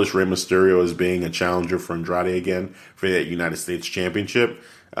establish Rey Mysterio as being a challenger for Andrade again for that United States Championship.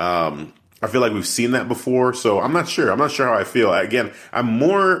 I feel like we've seen that before, so I'm not sure. I'm not sure how I feel. Again, I'm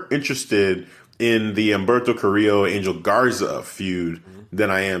more interested in the Humberto Carrillo Angel Garza feud than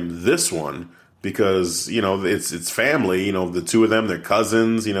I am this one, because it's family. The two of them, they're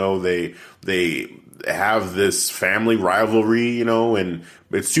cousins. They have this family rivalry. And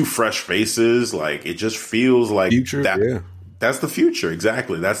it's two fresh faces. Like, it just feels like future, that. Yeah. That's the future,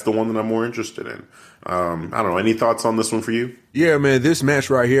 exactly. That's the one that I'm more interested in. I don't know. Any thoughts on this one for you? Yeah, man. This match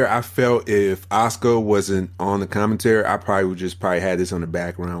right here, I felt if Asuka wasn't on the commentary, I probably would just had this on the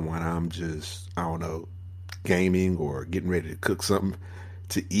background while I'm just, I don't know, gaming or getting ready to cook something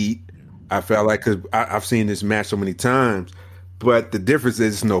to eat. I felt like, because I've seen this match so many times, but the difference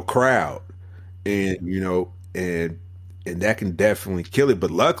is no crowd, and and that can definitely kill it.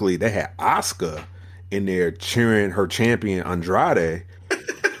 But luckily, they had Asuka in there cheering her champion Andrade,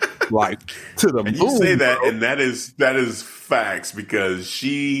 like, to the moon. And you say that, bro. And that is facts, because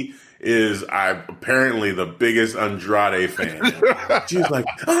she is apparently the biggest Andrade fan. She was like,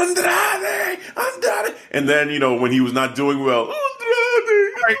 Andrade, and then when he was not doing well,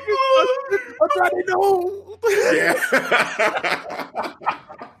 Andrade, no. Yeah.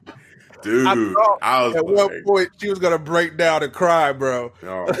 Dude, I was at one point she was gonna break down and cry, bro.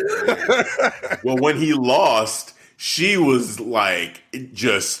 Oh, well, when he lost, she was like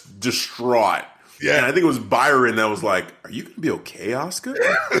just distraught. Yeah, and I think it was Byron that was like, "Are you gonna be okay, Oscar?"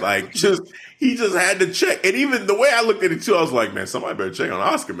 Like, he just had to check. And even the way I looked at it too, I was like, "Man, somebody better check on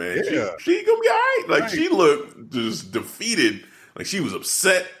Oscar, man. Yeah. She gonna be all right." Like, she looked just defeated. Like, she was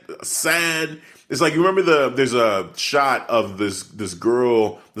upset, sad. It's like, you remember there's a shot of this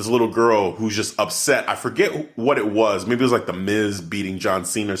little girl who's just upset. I forget what it was. Maybe it was like the Miz beating John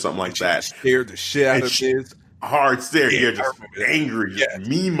Cena or something like that. Scared the shit out of Miz. Hard stare, yeah, just angry, just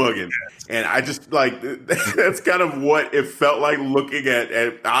mean mugging. And I just like, that's kind of what it felt like looking at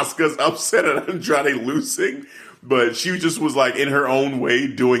Asuka's upset at Andrade losing. But she just was like in her own way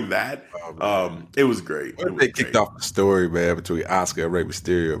doing that. It was great. They kicked off the story, man, between Asuka and Rey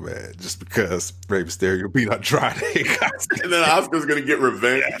Mysterio, man, just because Rey Mysterio beat Andrade. And then Asuka's gonna get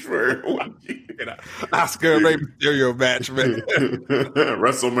revenge for Asuka and Rey Mysterio match, man.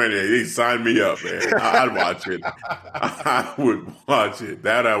 WrestleMania, he signed me up, man. I'd watch it. I would watch it.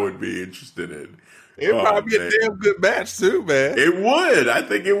 That I would be interested in. It'd probably be a damn good match too, man. It would. I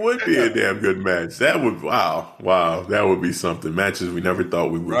think it would be a damn good match. That would, wow, that would be something. Matches we never thought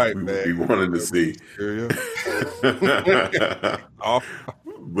we would be wanting to see.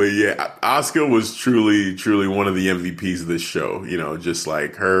 But yeah, Asuka was truly, truly one of the MVPs of this show. You know, just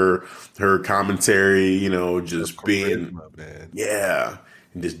like her commentary. You know, just being, and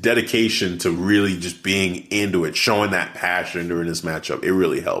just dedication to really just being into it, showing that passion during this matchup. It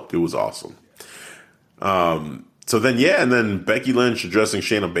really helped. It was awesome. So then, and then Becky Lynch addressing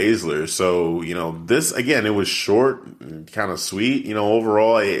Shayna Baszler. So, you know, this, again, it was short, kind of sweet. You know,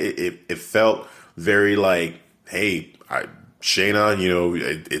 overall, it felt very like, hey, Shayna, you know,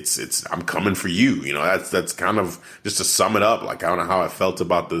 it's I'm coming for you. You know, that's kind of, just to sum it up, like, I don't know how I felt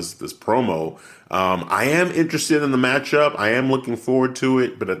about this promo. I am interested in the matchup. I am looking forward to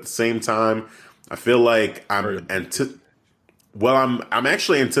it, but at the same time, I feel like I'm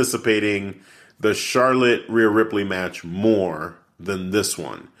actually anticipating the Charlotte Rhea Ripley match more than this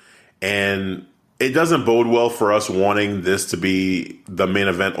one. And it doesn't bode well for us wanting this to be the main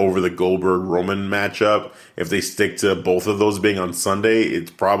event over the Goldberg-Roman matchup. If they stick to both of those being on Sunday,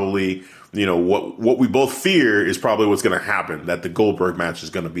 it's probably, you know, what we both fear is probably what's going to happen, that the Goldberg match is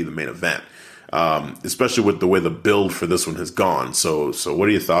going to be the main event, especially with the way the build for this one has gone. So what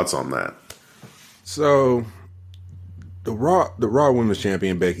are your thoughts on that? So the Raw Women's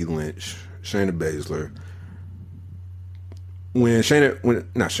Champion, Becky Lynch, Shayna Baszler.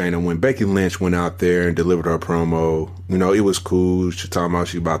 When Becky Lynch went out there and delivered her promo, you know, it was cool. She talking about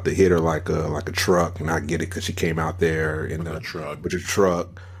she about to hit her like a truck, and I get it because she came out there in the truck, with a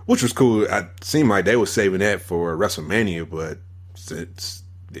truck, which was cool. It seemed like they were saving that for WrestleMania, but since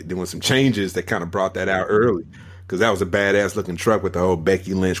there was some changes that kind of brought that out early, because that was a badass looking truck with the whole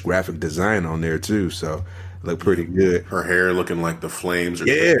Becky Lynch graphic design on there too. So. Looked pretty good. Her hair looking like the flames. Hell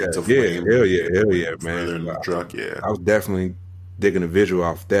yeah, man. In the truck, I was definitely digging a visual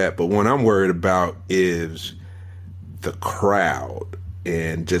off that. But what I'm worried about is the crowd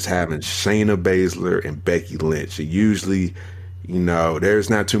and just having Shayna Baszler and Becky Lynch. And usually, you know,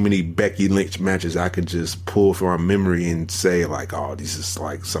 there's not too many Becky Lynch matches I can just pull from our memory and say like, oh, this is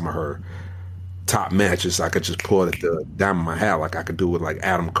like some of her top matches. I could just pull it down my hat like I could do with like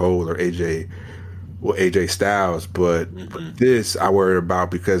Adam Cole or AJ Styles, but this I worry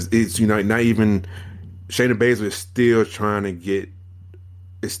about because it's, you know, not even Shayna Baszler is still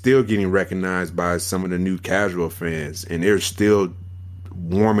still getting recognized by some of the new casual fans, and they're still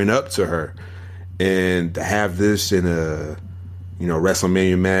warming up to her. And to have this in a, you know,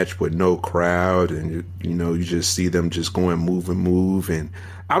 WrestleMania match with no crowd, and you know, you just see them just going move, and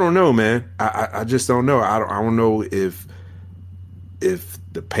I don't know, man. I just don't know. I don't know if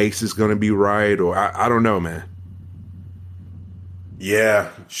the pace is going to be right, or I don't know, man. Yeah,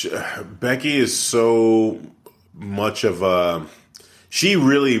 Becky is so much of she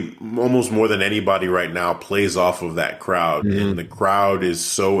really, almost more than anybody right now, plays off of that crowd. Mm-hmm. And the crowd is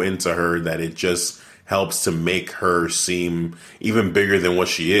so into her that it just helps to make her seem even bigger than what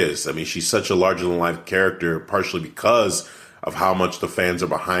she is. I mean, she's such a larger-than-life character, partially because of how much the fans are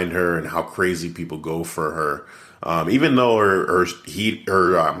behind her and how crazy people go for her. Even though her steam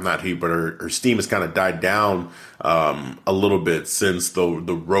has kind of died down a little bit since the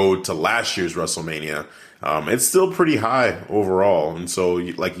road to last year's WrestleMania, it's still pretty high overall. And so,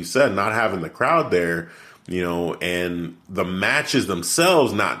 like you said, not having the crowd there, you know, and the matches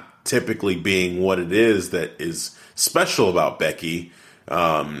themselves not typically being what it is that is special about Becky,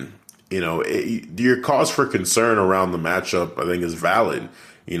 you know, your cause for concern around the matchup, I think, is valid.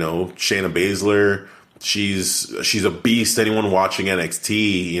 Shayna Baszler, she's a beast. Anyone watching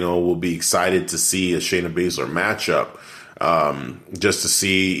NXT, will be excited to see a Shayna Baszler matchup, just to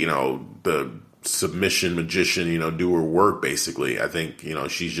see, the submission magician, do her work. Basically, I think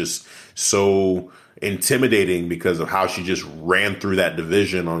she's just so intimidating because of how she just ran through that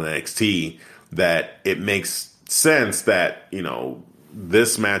division on NXT that it makes sense that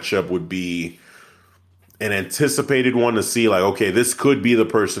this matchup would be an anticipated one to see, like, okay, this could be the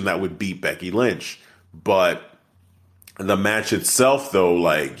person that would beat Becky Lynch. But the match itself, though,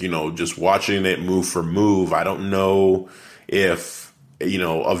 like, just watching it move for move, I don't know if,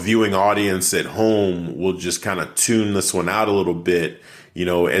 a viewing audience at home will just kind of tune this one out a little bit,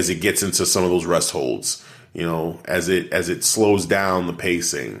 as it gets into some of those rest holds, as it slows down the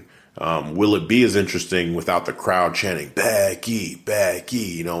pacing. Will it be as interesting without the crowd chanting Becky,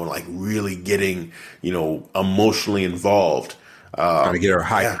 Becky, like really getting, emotionally involved? Trying to get her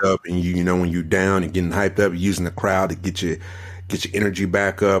hyped up, and when you're down and getting hyped up, using the crowd to get your energy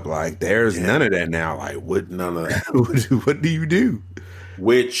back up. Like, there's none of that now. Like, none of that. What do you do?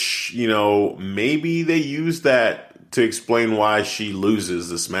 Which, maybe they use that to explain why she loses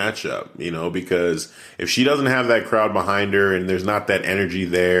this matchup, because if she doesn't have that crowd behind her and there's not that energy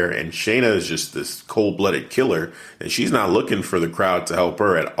there, and Shayna is just this cold-blooded killer, and she's not looking for the crowd to help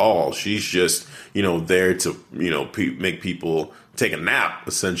her at all. She's just, there to, make people take a nap,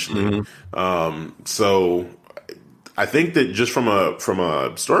 essentially. Mm-hmm. So I think that just from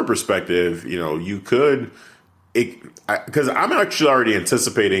a story perspective, you could, because I'm actually already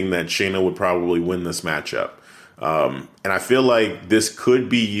anticipating that Shayna would probably win this matchup. And I feel like this could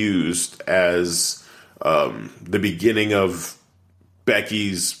be used as the beginning of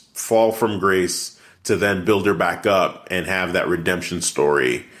Becky's fall from grace to then build her back up and have that redemption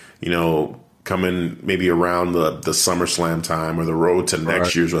story, coming maybe around the SummerSlam time or the road to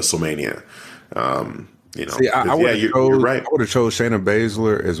next year's WrestleMania. See, I would have you're right. I would have chose Shayna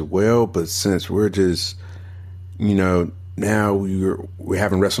Baszler as well, but since we're just, now we're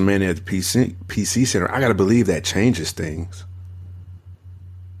having WrestleMania at the PC Center, I got to believe that changes things.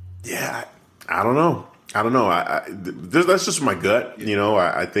 Yeah, I don't know. That's just my gut.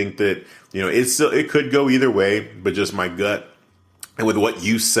 I think that it could go either way, but just my gut. And with what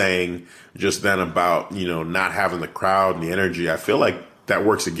you saying just then about not having the crowd and the energy, I feel like that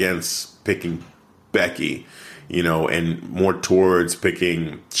works against picking Becky, and more towards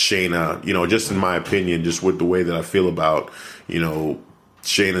picking Shayna, just in my opinion, just with the way that I feel about,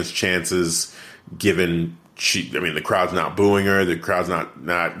 Shayna's chances, given the crowd's not booing her, the crowd's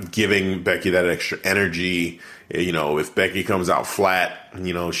not giving Becky that extra energy. If Becky comes out flat,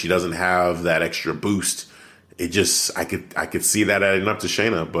 she doesn't have that extra boost. It just, I could see that adding up to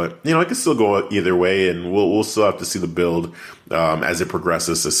Shayna, but it could still go either way, and we'll still have to see the build as it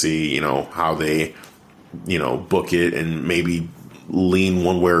progresses to see how they book it and maybe lean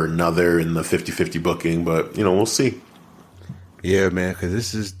one way or another in the 50-50 booking, but we'll see. Yeah, man, because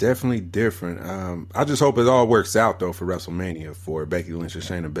this is definitely different. I just hope it all works out though for WrestleMania for Becky Lynch and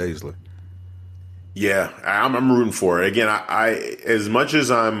Shayna Baszler. Yeah, I'm rooting for it. Again, I as much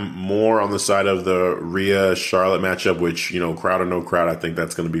as I'm more on the side of the Rhea Charlotte matchup, which crowd or no crowd, I think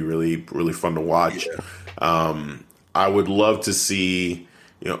that's going to be really, really fun to watch. Yeah. I would love to see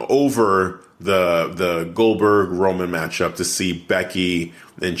over the Goldberg Roman matchup to see Becky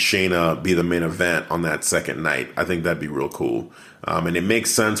and Shayna be the main event on that second night. I think that'd be real cool. And it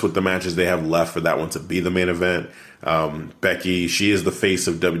makes sense with the matches they have left for that one to be the main event. Becky, she is the face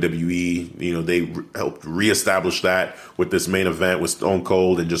of WWE. They helped reestablish that with this main event with Stone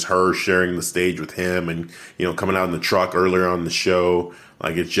Cold and just her sharing the stage with him and, coming out in the truck earlier on the show.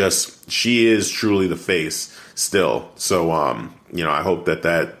 Like, it's just, she is truly the face still. So, I hope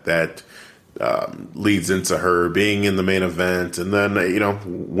that leads into her being in the main event, and then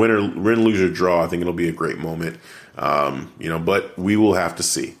win, lose, or draw. I think it'll be a great moment. But we will have to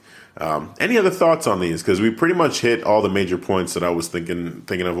see. Any other thoughts on these? Because we pretty much hit all the major points that I was thinking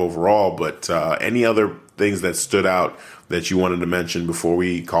of overall. But any other things that stood out that you wanted to mention before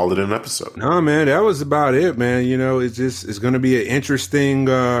we called it an episode? No, man, that was about it, man. It's going to be an interesting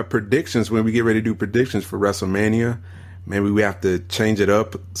predictions when we get ready to do predictions for WrestleMania. Maybe we have to change it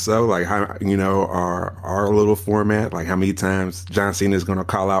up. So, like, how our little format, like how many times John Cena is going to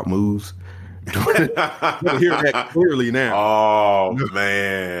call out moves. You'll hear that clearly now. Oh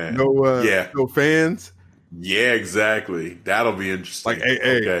man, no fans. Yeah, exactly. That'll be interesting. Like AA.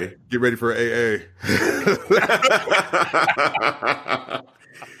 Okay. Get ready for AA.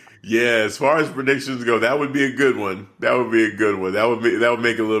 Yeah, as far as predictions go, that would be a good one. That would make it a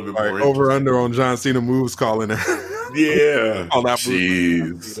little bit more over under on John Cena moves calling. Yeah. On that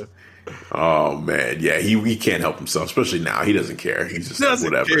Jeez. Oh man, yeah, he can't help himself, especially now. He doesn't care. He's just doesn't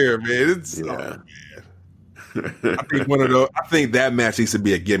whatever. care, man. It's Yeah. I think that match needs to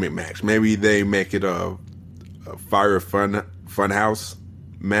be a gimmick match. Maybe they make it a Fire Fun House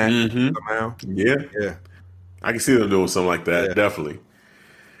match somehow. Yeah. I can see them doing something like that. Yeah. Definitely.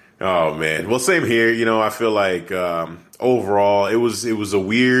 Oh man. Well, same here. You know, I feel like overall it was a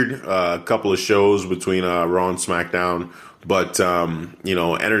weird couple of shows between Raw and SmackDown, but you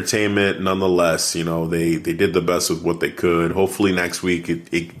know, entertainment nonetheless. You know, they did the best with what they could. Hopefully next week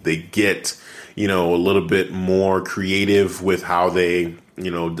they get, you know, a little bit more creative with how they,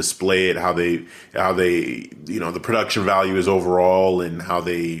 you know, display it, how they, you know, the production value is overall, and how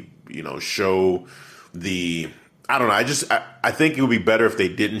they, you know, show the, I don't know. I think it would be better if they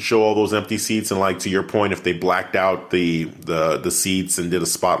didn't show all those empty seats, and like to your point, if they blacked out the seats and did a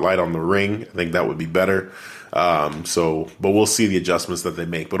spotlight on the ring. I think that would be better. But we'll see the adjustments that they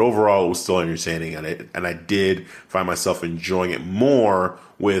make. But overall, it was still entertaining, and I did find myself enjoying it more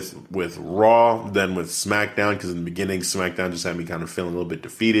with Raw than with SmackDown, because in the beginning, SmackDown just had me kind of feeling a little bit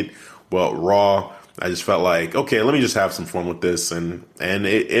defeated. Well, Raw, I just felt like, okay, let me just have some fun with this, and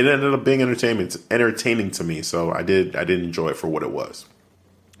it ended up being entertaining to me. So I did enjoy it for what it was.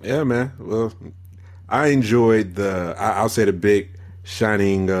 Yeah, man. Well, I enjoyed I'll say the big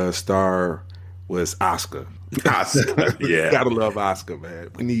shining star was Asuka. Asuka, yeah. Gotta love Asuka, man.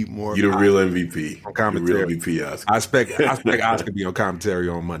 We need more. You're the real MVP. On commentary. Real MVP, Asuka. I expect Asuka to be on commentary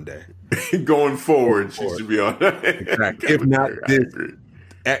on Monday. Going forward, she should be on. Exactly. If not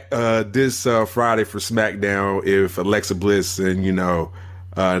this Friday for SmackDown, if Alexa Bliss and, you know,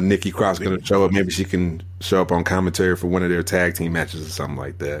 Nikki Cross going to show up, maybe she can show up on commentary for one of their tag team matches or something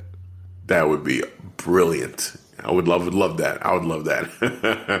like that. That would be brilliant. I would love that. I would love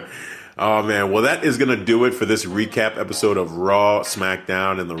that. Oh, man. Well, that is going to do it for this recap episode of Raw,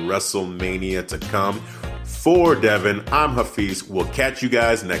 SmackDown, and the WrestleMania to come. For Devin, I'm Hafiz. We'll catch you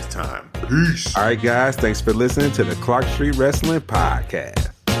guys next time. Peace. All right, guys. Thanks for listening to the Clark Street Wrestling Podcast.